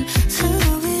choosing to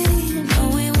be. No,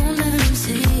 we won't let them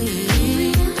see.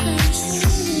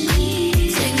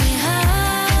 Take me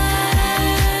high,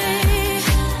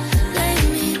 lay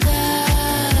me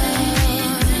down.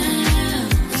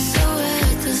 It's so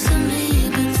reckless to me,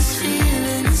 but this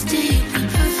feeling is deeply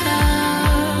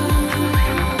profound.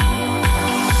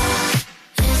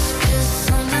 It's just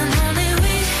something only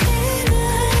we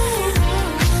know.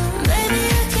 Baby,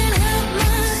 I can't help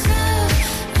myself.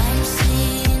 I'm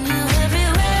seeing you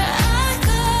everywhere I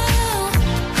go.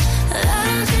 I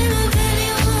don't dream of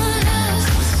anyone else.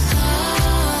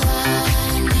 All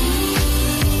I need,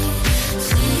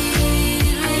 sweet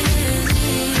relief.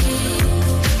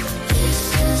 It's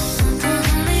just something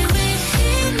only we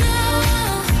know.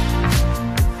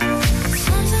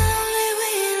 Something only we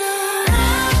know.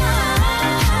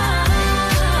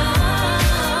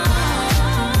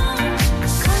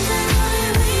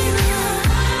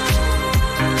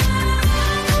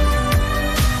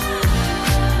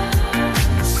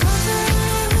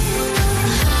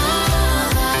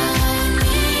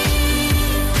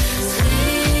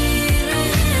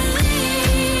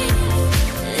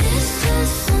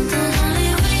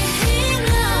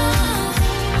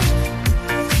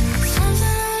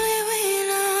 Something only we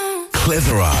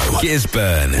Clitheroe,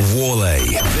 Gisburn, Worley.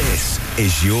 This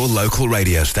is your local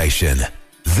radio station.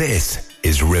 This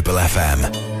is Ribble FM.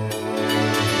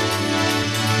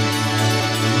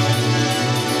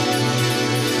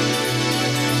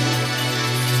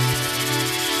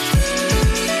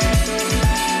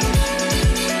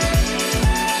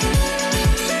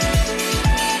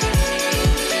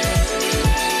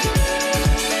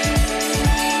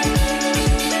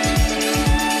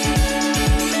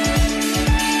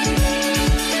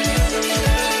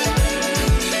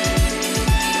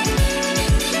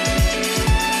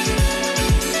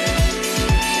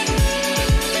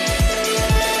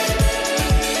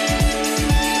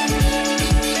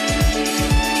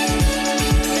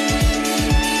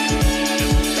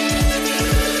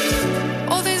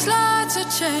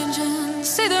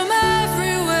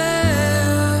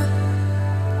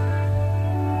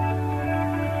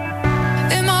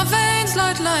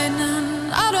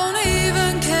 lightning, I don't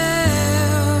even care.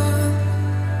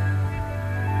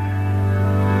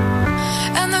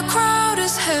 And the crowd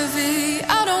is heavy,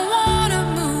 I don't wanna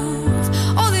move.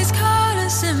 All these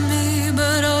colors in me,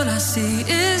 but all I see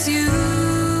is you.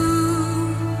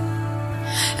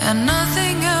 And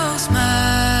nothing else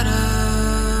matters.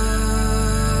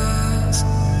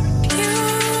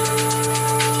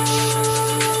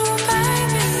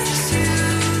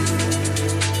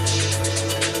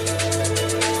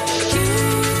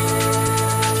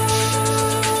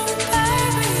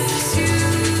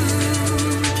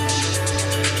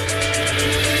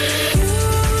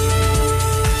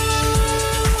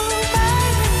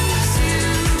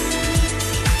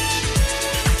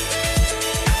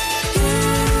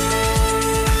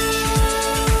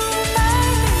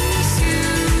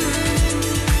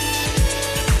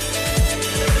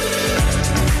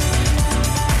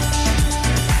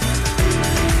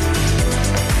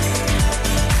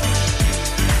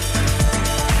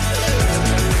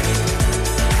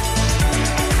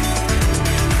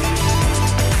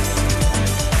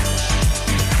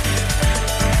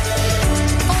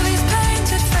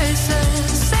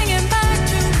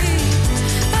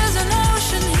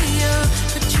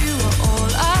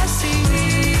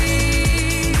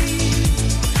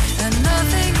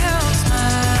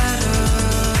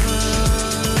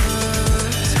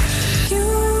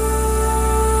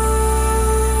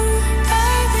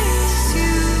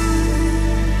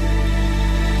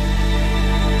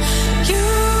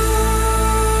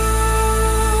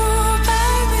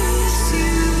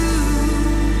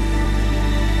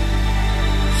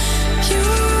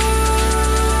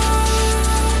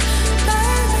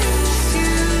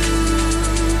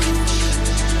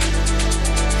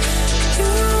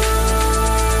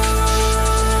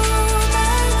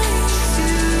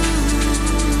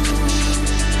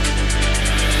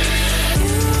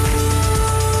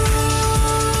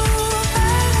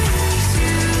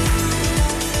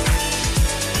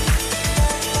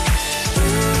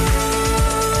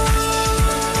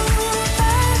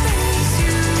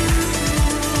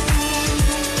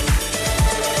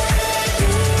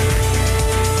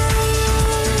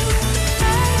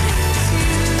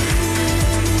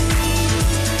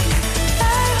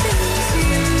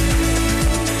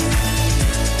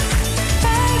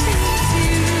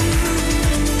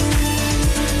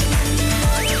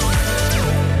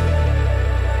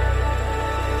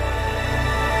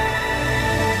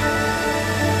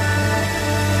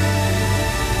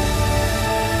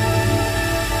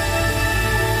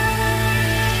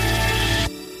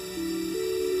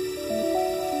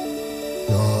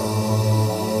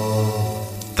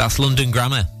 That's London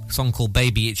Grammar, a song called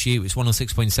Baby It's You. It's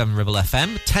 106.7 Ribble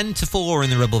FM, 10 to 4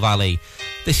 in the Ribble Valley.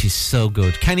 This is so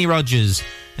good. Kenny Rogers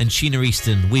and Sheena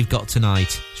Easton, We've Got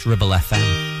Tonight. It's Ribble FM.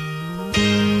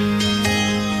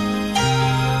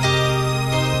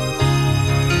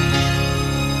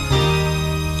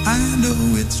 I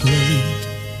know it's late.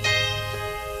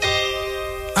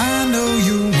 I know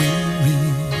you're weary.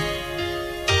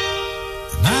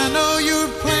 And I know your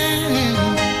plans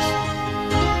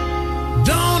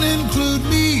don't include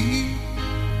me.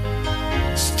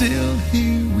 Still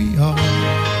here we are,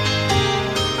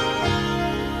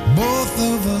 both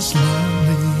of us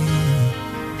lonely,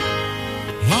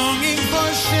 longing for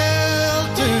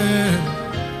shelter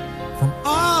from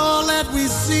all that we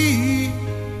see.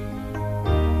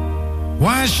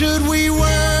 Why should we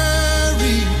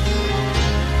worry?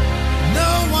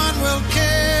 No one will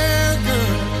care,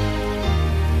 girl.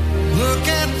 Look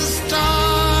at the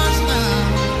stars now,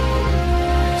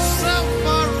 so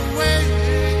far away.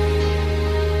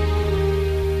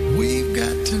 We've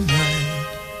got tonight.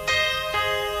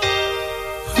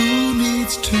 Who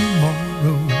needs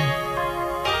tomorrow?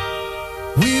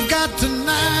 We've got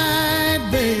tonight,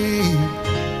 babe.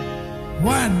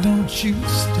 Why don't you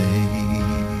stay?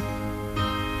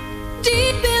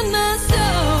 Deep in my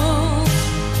soul,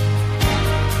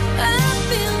 I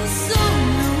feel so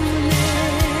lonely.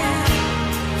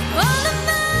 All of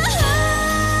my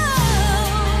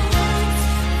hopes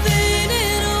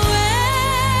fading away.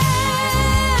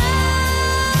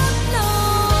 I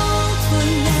long for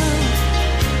love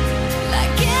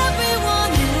like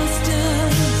everyone else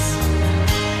does.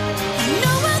 I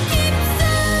know I'll keep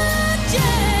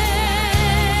searching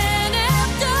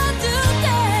after dark.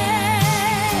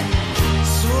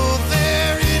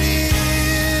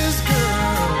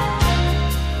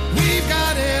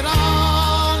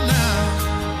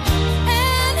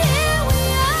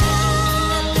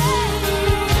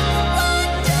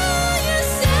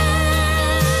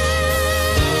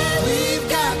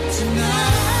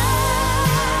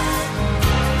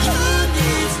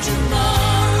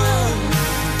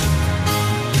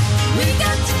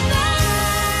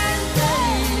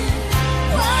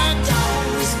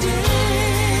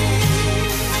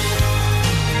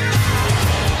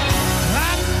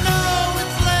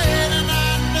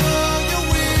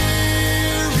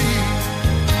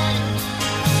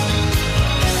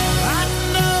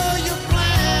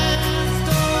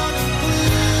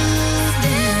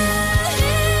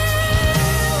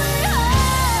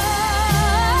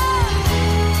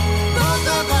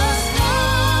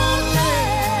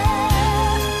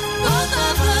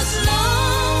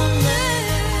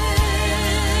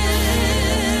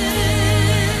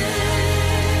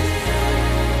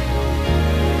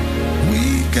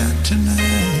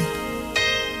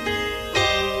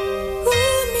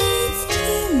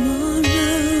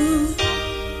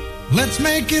 let's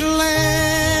make it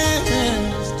last.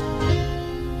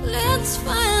 Let's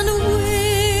find a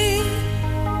way.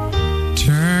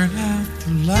 Turn out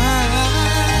the light.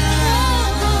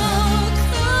 Oh,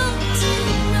 come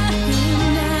tonight.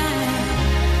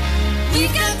 We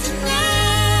got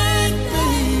tonight,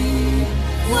 babe.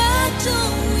 Why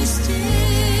don't we stay?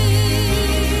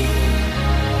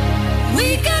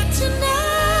 We got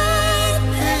tonight,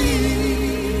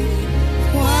 babe.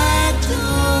 Why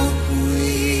don't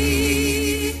we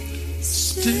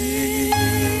stay?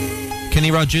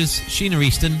 Kenny Rogers, Sheena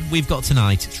Easton, we've got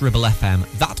tonight. It's Ribble FM.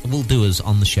 That will do us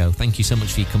on the show. Thank you so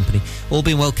much for your company. All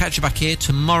being well, catch you back here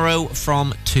tomorrow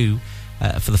from 2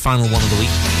 for the final one of the week,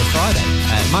 the Friday.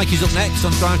 Mike is up next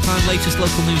on Drive Time. Latest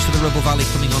local news for the Ribble Valley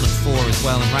coming on at 4 as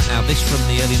well. And right now, this from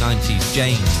the early 90s,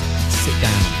 James, Sit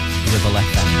Down, Ribble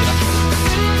FM. Good afternoon.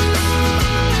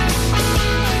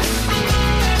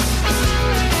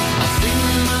 Sing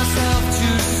myself to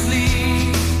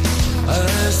sleep,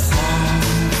 a song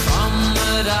from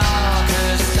the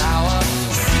darkest hour,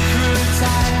 secrets I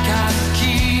can't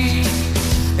keep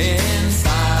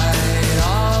inside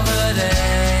of a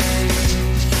day.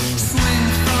 Swing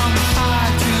from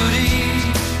high to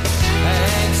deep,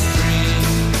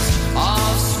 extremes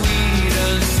of sweet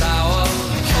and sour.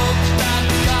 Hope that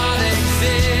God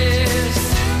exists.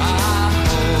 I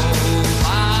hope,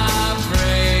 I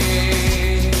pray.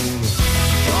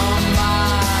 Drawn by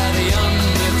the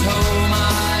undertow,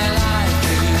 my life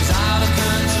is out of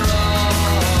control.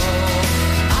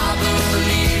 I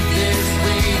believe this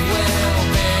wave will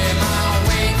bear my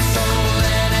weight, so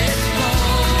let it go.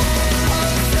 Oh,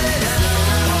 sit down,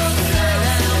 oh, sit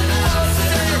down, oh,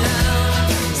 sit down.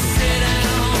 Sit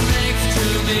down next to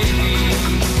me.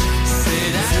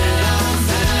 Sit down, sit down,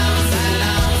 sit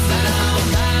down, sit down,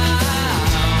 down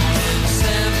in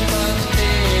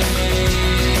sympathy.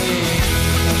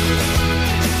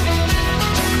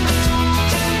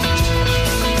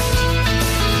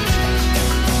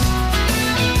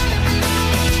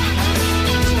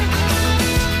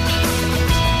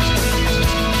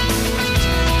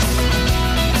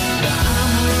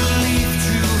 I'm relieved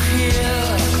to hear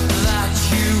that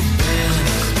you've been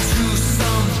to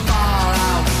some far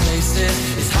out places.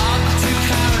 It's hard to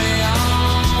carry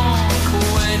on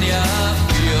when you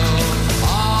feel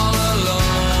all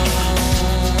alone.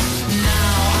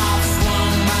 Now I've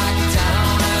swung back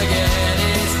down again.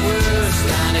 It's worse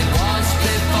than it was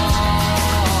before.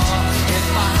 If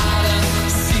I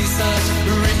hadn't seen such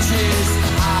riches,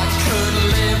 I could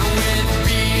live with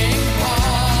being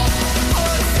poor.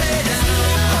 Oh, sit down,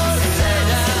 oh, sit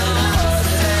down, oh,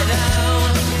 sit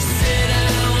down. Sit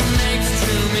down next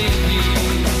to me.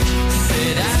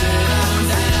 Sit down,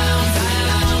 down,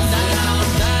 down, down,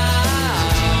 down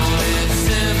in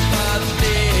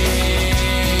sympathy.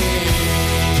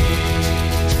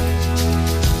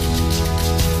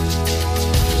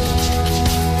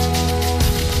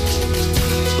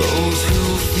 Those who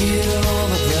feel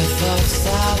the breath of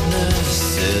sadness,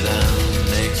 sit down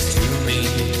next to me.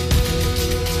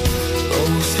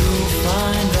 Those who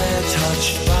find they're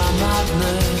touched by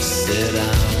madness, sit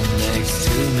down next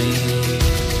to me.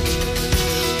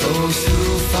 Those who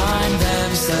find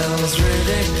themselves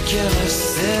ridiculous,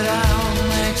 sit down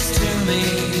next to me.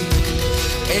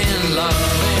 In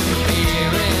love, in fear,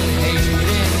 in hate,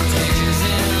 in tears,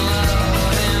 in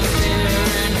love, in fear,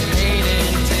 in hate,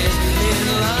 in tears, in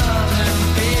love, in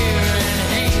fear, in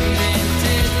hate, in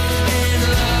tears, in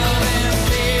love, in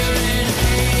fear, in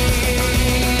hate.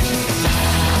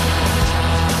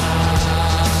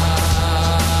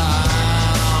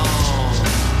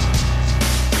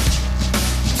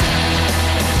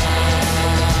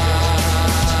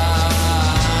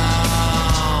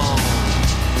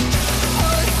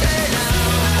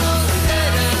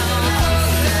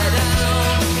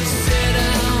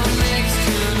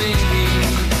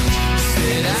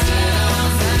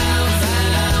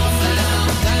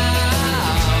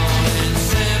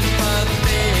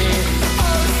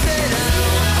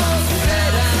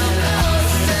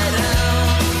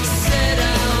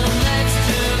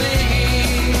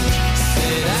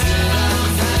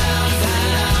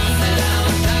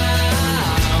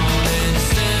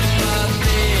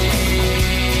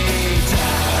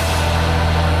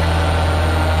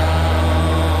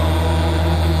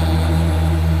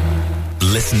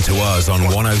 Listen to us on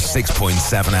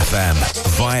 106.7 FM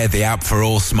via the app for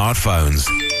all smartphones.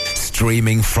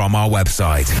 Streaming from our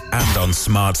website and on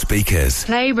smart speakers.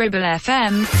 Play Ribble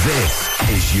FM. This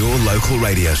is your local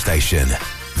radio station.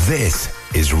 This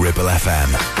is Ribble FM.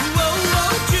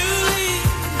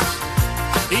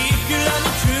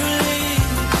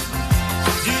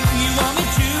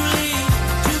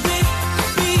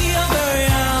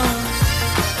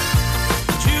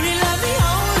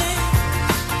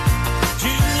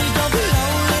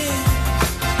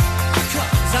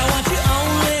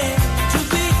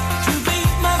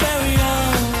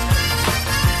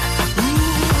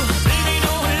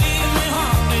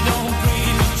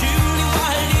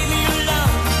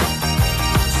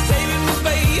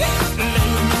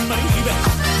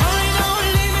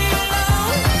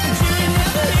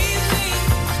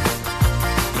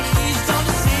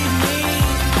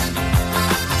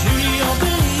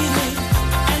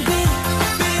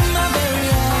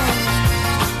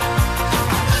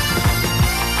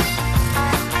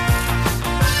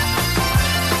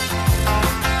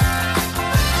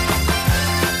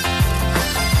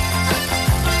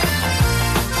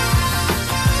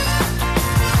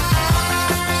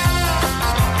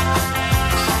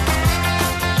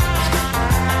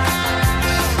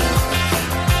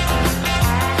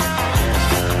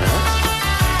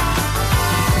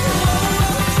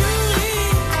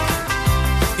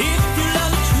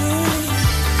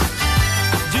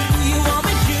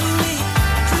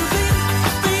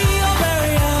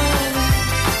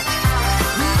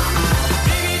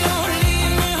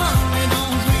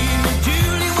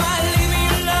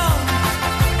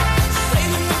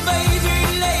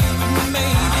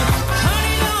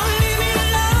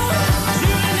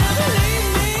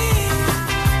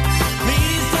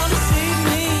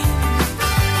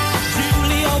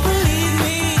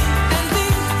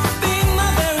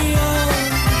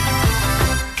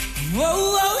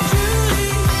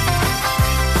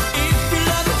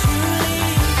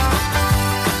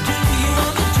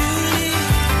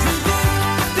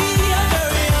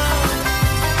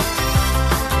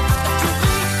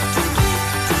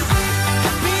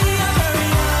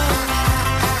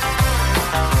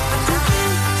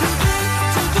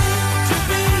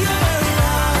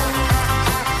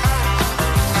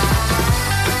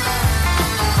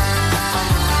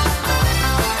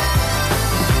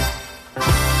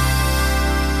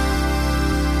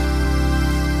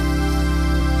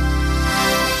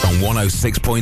 106.7